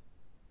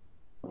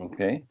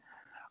 Okay?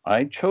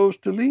 I chose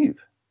to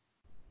leave.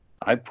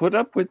 I put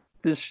up with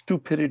this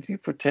stupidity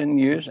for 10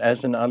 years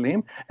as an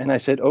alim, and I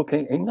said,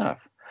 okay,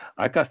 enough.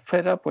 I got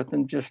fed up with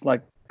them just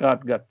like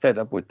God got fed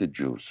up with the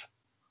Jews.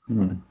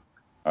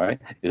 All right.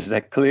 Is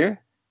that clear?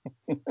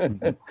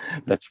 Mhm.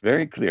 That's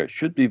very clear. It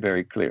should be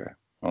very clear.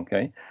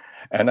 Okay.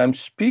 And I'm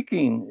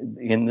speaking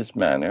in this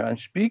manner. I'm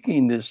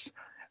speaking this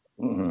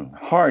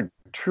hard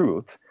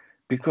truth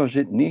because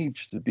it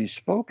needs to be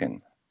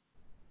spoken.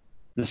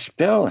 The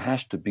spell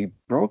has to be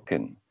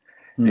broken.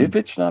 If Mm.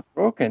 it's not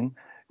broken,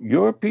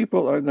 your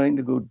people are going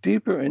to go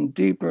deeper and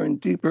deeper and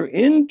deeper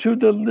into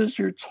the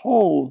lizard's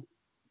hole.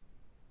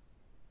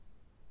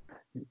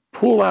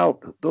 Pull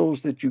out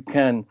those that you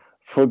can.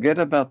 Forget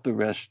about the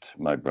rest,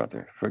 my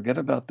brother. Forget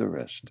about the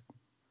rest.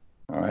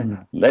 All right.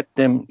 Mm.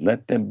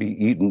 Let them be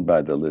eaten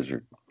by the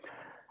lizard.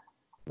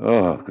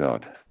 Oh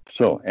God.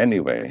 So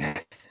anyway,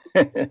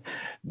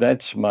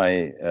 that's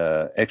my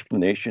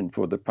explanation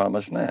for the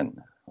promised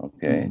land.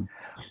 Okay. Mhm.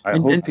 I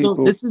And hope so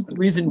people this is the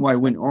reason understand why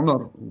this. when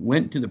Omar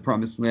went to the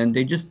Promised Land,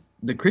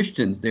 the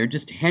Christians there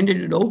just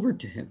handed it over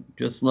to him,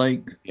 just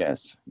like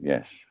Yes,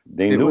 yes.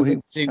 They knew he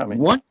was they coming.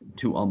 wanted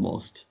to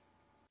almost.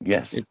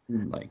 Yes, It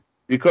seemed like.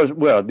 because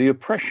well, the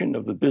oppression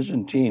of the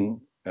Byzantine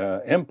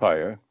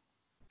Empire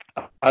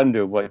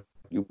under what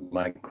you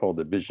might call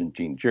the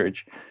Byzantine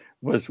Church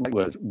was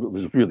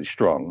really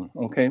strong.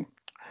 Okay,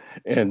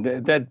 and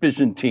that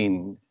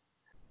Byzantine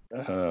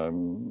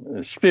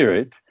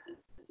spirit,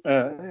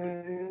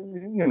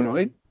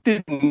 it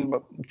didn't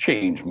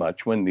change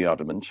much when the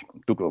Ottomans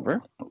took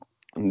over.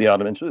 The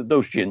Ottomans,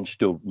 those jinns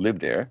still live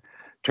there.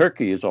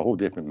 Turkey is a whole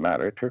different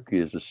matter. Turkey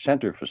is the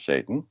center for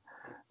Satan.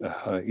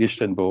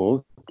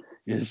 Istanbul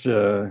is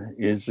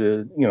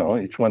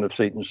it's one of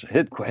Satan's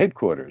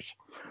headquarters.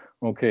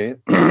 Okay,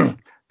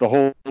 the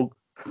whole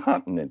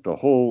continent,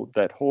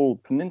 that whole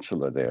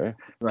peninsula there,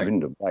 Right. even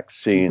the Black You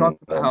Sea and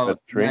talked about how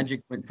Mediterranean.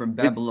 magic went from It,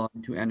 Babylon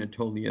to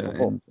Anatolia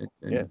oh,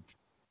 yeah, and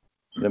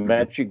the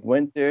magic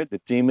went there, the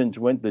demons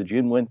went, the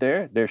jinn went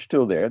there. They're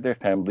still there. Their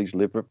families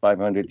live for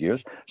 500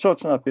 years. So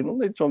it's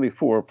only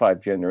 4 or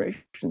 5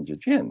 generations of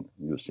jinn,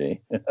 you see,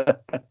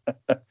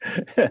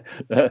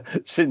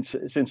 since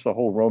the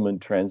whole Roman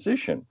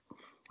transition.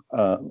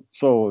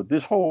 So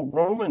this whole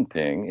Roman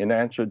thing, in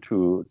answer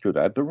to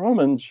that, the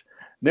Romans,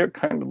 they're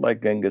kind of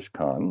like Genghis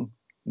Khan.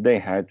 They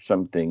had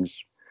some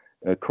things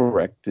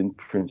correct in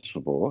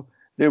principle.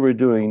 They were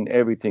doing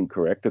everything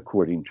correct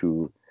according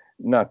to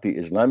not the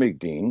Islamic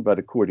deen, but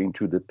according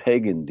to the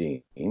pagan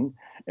deen.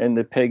 And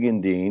the pagan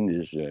deen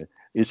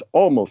is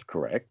almost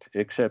correct,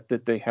 except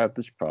that they have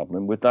this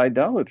problem with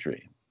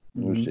idolatry.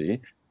 You Mhm. see,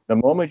 the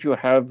moment you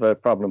have a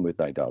problem with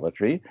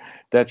idolatry,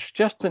 that's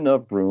just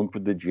enough room for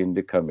the jinn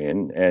to come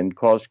in and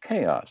cause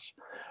chaos.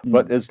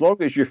 But Mm. as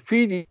long as you're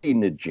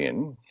feeding the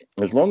jinn,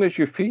 as long as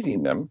you're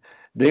feeding them,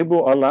 they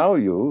will allow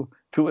you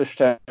to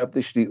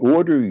establish the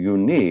order you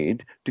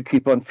need to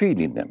keep on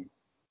feeding them.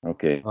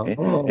 Okay, and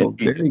Oh,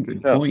 teach very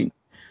good them. point.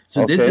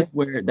 So this Okay. is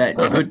where that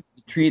good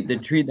the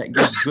tree that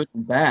gives good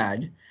and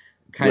bad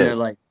kind of Yes,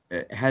 like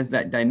has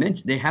that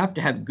dimension. They have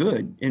to have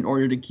good in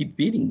order to keep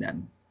feeding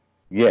them,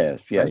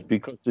 yes, right?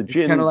 because the It's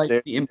kind of jinn,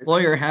 like the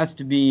employer has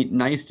to be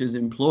nice to his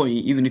employee,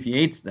 even if he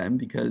hates them,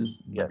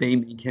 because yes, they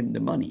make him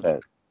the money.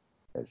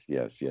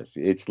 yes, yes.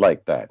 It's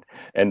like that,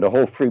 and the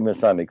whole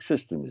Freemasonic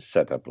system is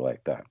set up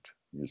like that.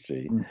 You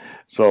see, Mm.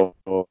 so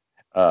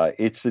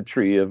it's the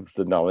tree of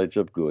the knowledge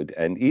of good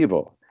and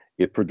evil.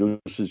 It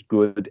produces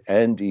good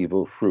and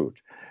evil fruit.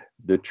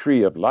 The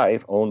tree of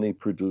life only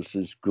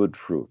produces good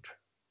fruit.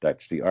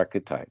 That's the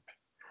archetype.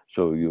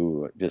 So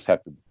you just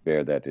have to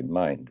bear that in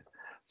mind.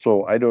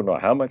 So I don't know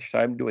how much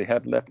time do we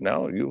have left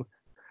now.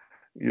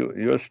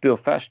 You're still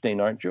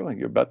fasting, aren't you?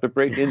 You're about to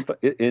break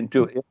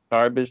into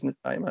our business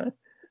time, huh?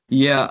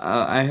 Yeah,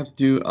 I have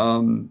to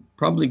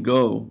probably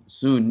go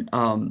soon.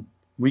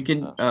 We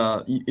can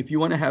if you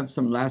want to have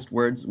some last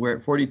words, we're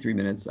at 43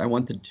 minutes. I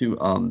wanted to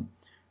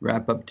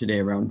wrap up today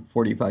around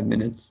 45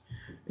 minutes,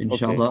 Okay.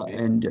 inshallah,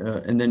 and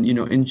then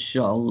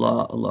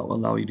inshallah Allah will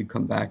allow you to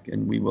come back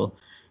and we will,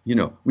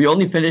 we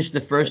only finished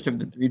the first of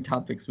the three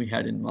topics we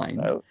had in mind.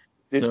 Uh,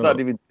 it's not So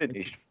even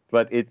finished,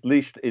 but at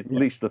yeah.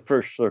 least the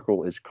first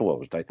circle is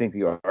closed. I think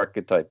the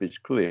archetype is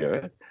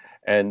clear,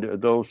 and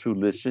those who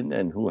listen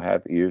and who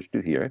have ears to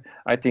hear,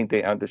 I think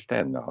they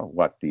understand now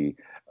what the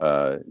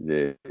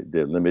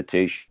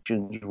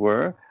limitations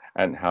were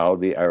and how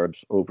the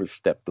Arabs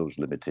overstepped those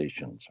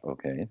limitations.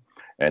 Okay,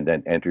 and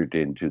then entered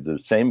into the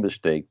same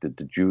mistake that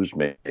the Jews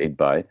made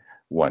by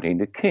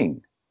wanting a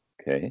king.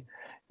 Okay,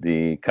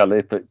 the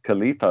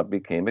Khalifa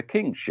became a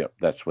kingship.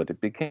 That's what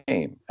it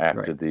became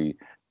Right.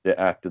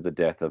 after the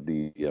death of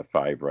the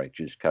five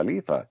righteous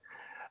Khalifa.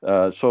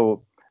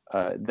 So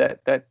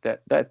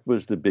that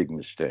was the big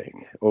mistake,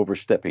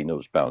 overstepping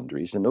those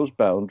boundaries, and those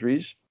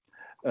boundaries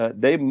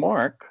they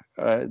mark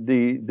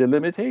the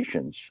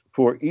limitations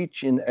for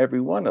each and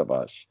every one of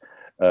us.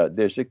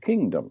 There's a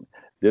kingdom,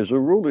 there's a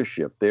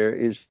rulership, there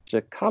is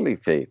a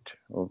caliphate,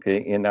 okay,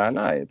 in our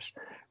lives.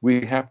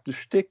 We have to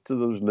stick to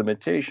those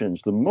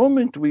limitations. The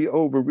moment we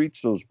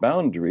overreach those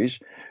boundaries,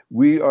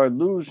 we are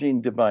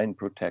losing divine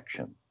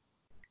protection.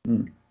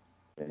 Mm.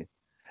 Okay?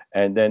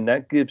 And then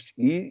that gives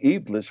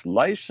Iblis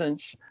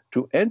license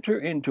to enter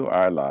into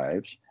our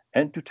lives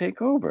and to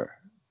take over.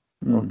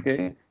 Mm.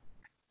 Okay,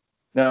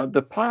 Now,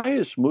 the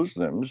pious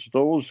Muslims,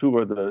 those who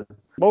are the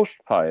most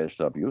pious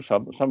of you,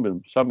 some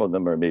of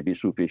them are maybe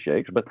Sufi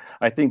sheikhs, but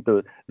I think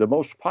the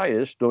most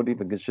pious don't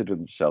even consider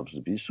themselves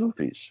to be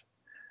Sufis.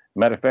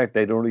 Matter of fact,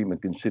 they don't even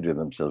consider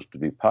themselves to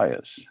be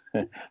pious.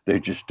 They're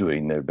just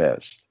doing their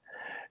best.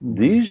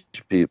 These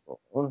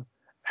people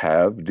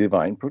have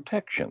divine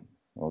protection,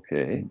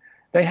 okay?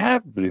 They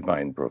have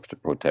divine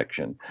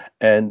protection.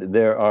 And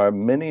there are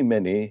many,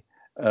 many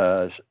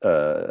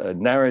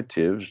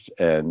narratives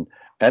and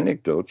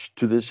anecdotes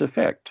to this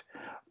effect.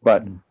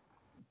 But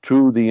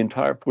for the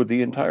entire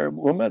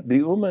Ummah, the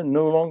Ummah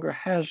no longer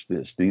has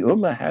this. The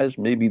Ummah has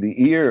maybe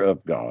the ear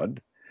of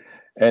God,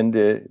 and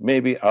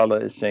maybe Allah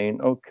is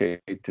saying,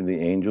 okay, to the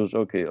angels,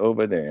 okay,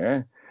 over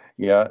there,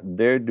 yeah,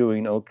 they're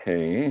doing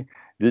okay.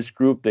 This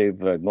group, they've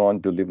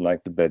gone to live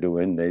like the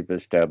Bedouin. They've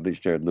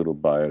established their little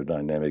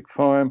biodynamic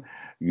farm.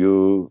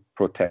 You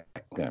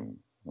protect them,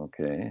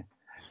 okay?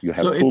 You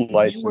have So full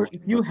license.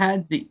 if you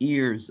had the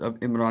ears of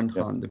Imran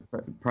Yeah. Khan, the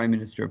Prime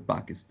Minister of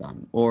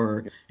Pakistan,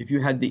 or if you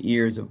had the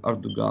ears of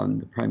Erdogan,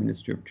 the Prime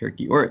Minister of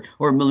Turkey, or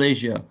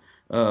Malaysia,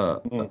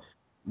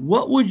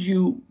 what would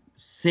you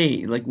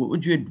say? Like, what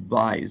would you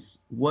advise?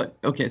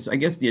 Okay, so I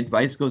guess the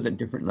advice goes at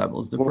different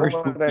levels. The What first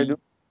would would I be, do?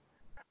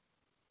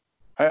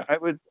 I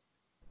would.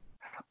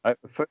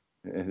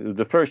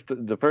 The first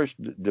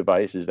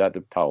device is that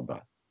of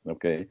Tauba,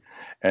 okay,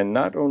 and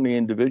not only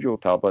individual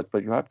Tauba,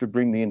 but you have to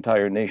bring the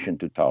entire nation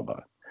to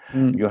Tauba.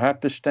 mm, You have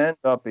to stand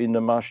up in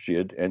the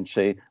masjid and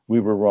say we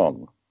were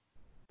wrong,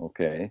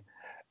 okay,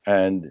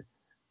 and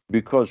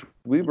because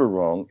we were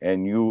wrong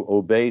and you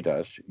obeyed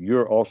us,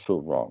 you're also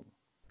wrong.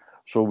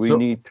 So we so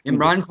need three.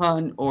 Imran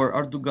Khan or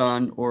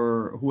Erdogan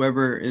or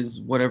whoever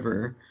is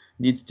whatever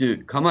needs to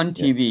come on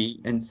Yeah, TV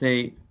and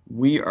say,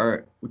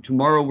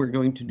 tomorrow we're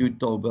going to do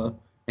Toba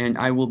and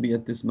I will be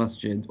at this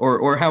masjid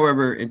or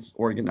however it's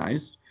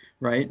organized,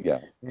 right? yeah,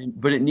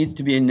 But it needs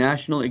to be a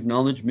national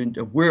acknowledgement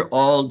of we're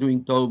all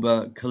doing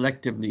Toba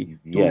collectively.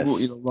 Tubu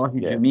yes,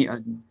 ilallahi yes,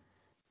 jami'an.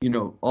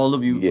 All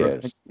of you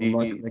repent yes. to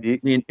Allah The the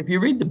collectively. And if you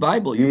read the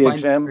Bible, you the find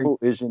example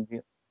is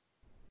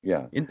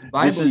yeah. in the This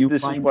Bible is you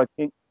this is find what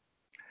King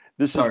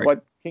This is sorry.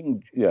 what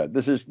King, yeah,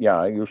 this is,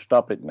 yeah, you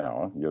stop it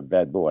now. You're a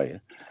bad boy.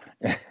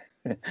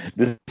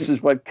 This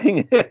is what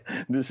King,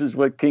 this is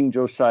what King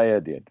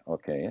Josiah did,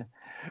 okay?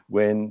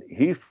 When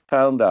he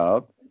found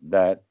out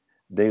that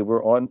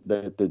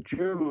that the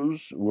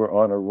Jews were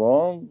on a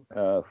wrong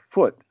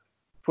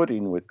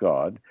footing with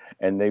God,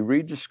 and they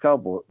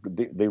rediscovered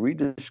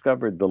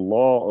the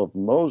law of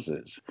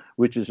Moses,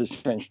 which is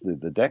essentially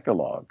the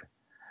Decalogue.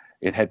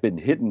 It had been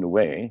hidden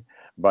away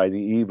by the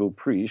evil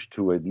priest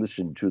who had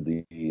listened to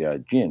the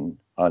jinn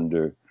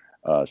under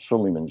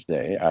Suleiman's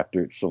day,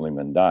 after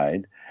Suleiman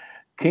died.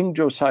 King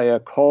Josiah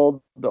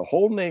called the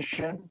whole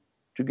nation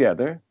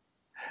together,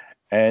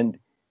 and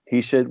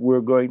he said,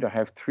 we're going to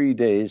have 3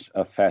 days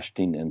of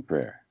fasting and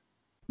prayer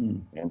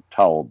and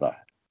tawbah.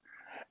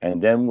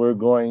 And then we're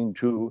going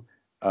to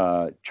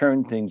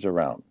turn things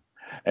around.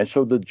 And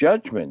so the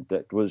judgment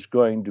that was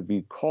going to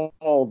be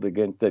called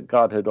against, that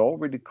God had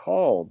already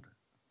called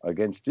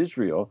against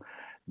Israel,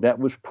 that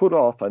was put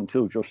off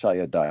until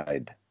Josiah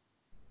died.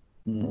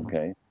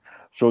 Okay,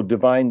 so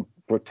divine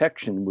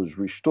protection was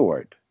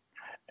restored,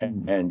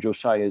 and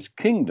Josiah's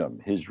kingdom,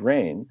 his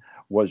reign,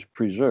 was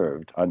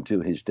preserved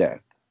until his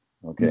death.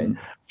 Okay,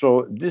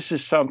 so this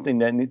is something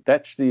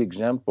that's the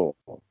example.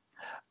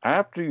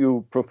 After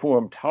you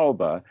perform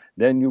tauba,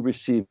 then you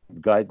receive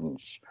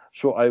guidance.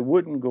 So I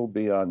wouldn't go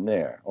beyond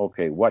there.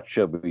 Okay, what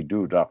shall we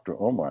do, Dr.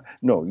 Omar?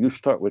 No, you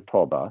start with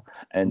tauba,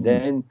 and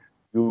then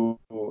you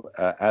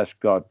ask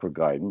God for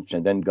guidance,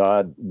 and then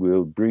God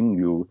will bring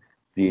you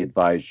the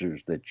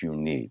advisors that you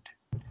need.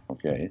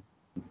 Okay?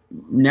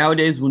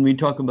 Nowadays, when we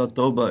talk about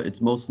Tawbah,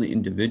 it's mostly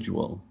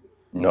individual.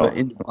 But No.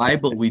 in the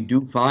Bible, we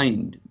do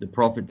find the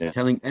prophets Yeah.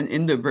 telling, and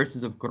in the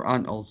verses of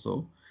Quran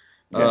also,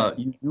 Yeah.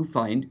 you do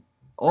find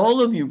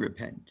all of you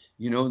repent.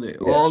 They Yes.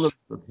 all of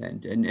you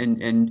repent,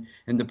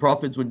 and the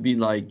prophets would be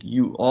like,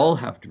 you all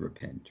have to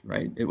repent,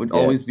 right? It would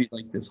always Yes. be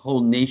like this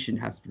whole nation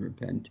has to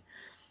repent.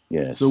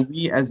 So Yes.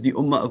 we, as the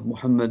Ummah of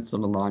Muhammad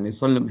sallallahu alaihi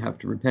wasallam, have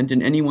to repent,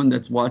 and anyone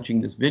that's watching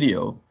this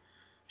video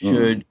Mm.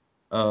 should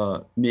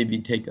maybe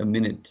take a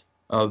minute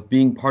of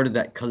being part of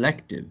that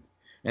collective.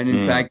 And in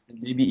Mm. fact,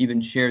 maybe even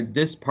share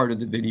this part of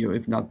the video,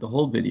 if not the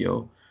whole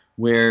video,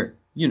 where,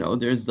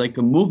 there's like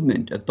a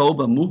movement, a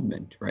Tawbah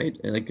movement, right?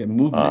 Like a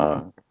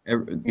movement.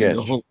 The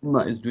Yes. whole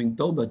Ummah is doing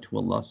Tawbah to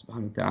Allah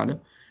subhanahu wa ta'ala,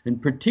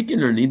 and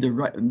particularly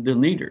the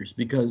leaders,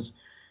 because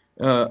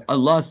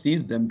Allah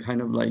sees them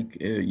kind of like,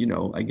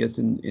 I guess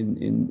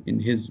in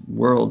His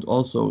world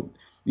also,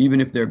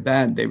 even if they're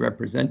bad, they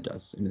represent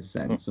us in a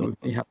sense. So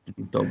they have to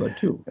do tawbah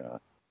too. Yeah.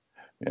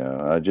 Yeah.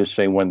 I'll just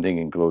say one thing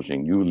in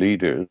closing. You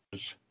leaders,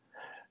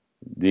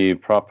 the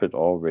Prophet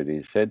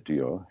already said to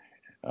you,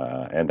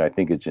 and I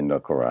think it's in the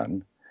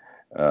Quran,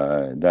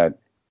 that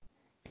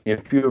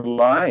if you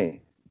lie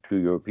to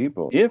your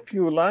people, if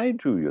you lie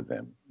to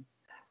them,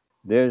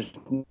 there's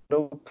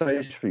no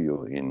place for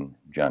you in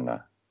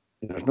Jannah.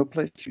 There's no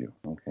place for you.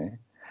 Okay.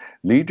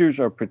 Leaders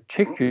are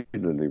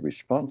particularly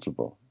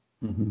responsible.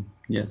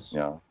 Yes.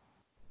 Yeah.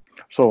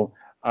 So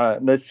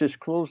let's just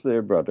close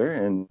there, brother.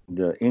 And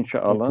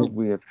inshallah, Okay.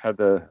 we have had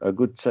a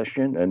good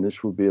session, and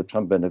this will be of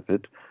some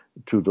benefit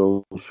to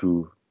those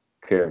who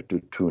care to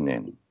tune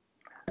in.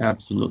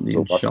 Absolutely.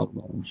 So,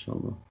 Inshallah.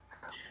 Inshallah.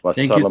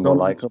 Thank you wassalamu so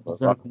much. alaikum wa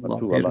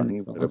Jazakumullah khairan.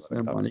 rahmatullahi wa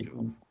Assalamu barakatuh.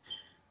 alaikum.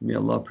 May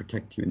Allah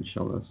protect you,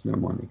 inshallah.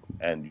 Assalamu alaikum.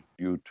 And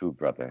you too,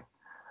 brother.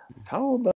 How about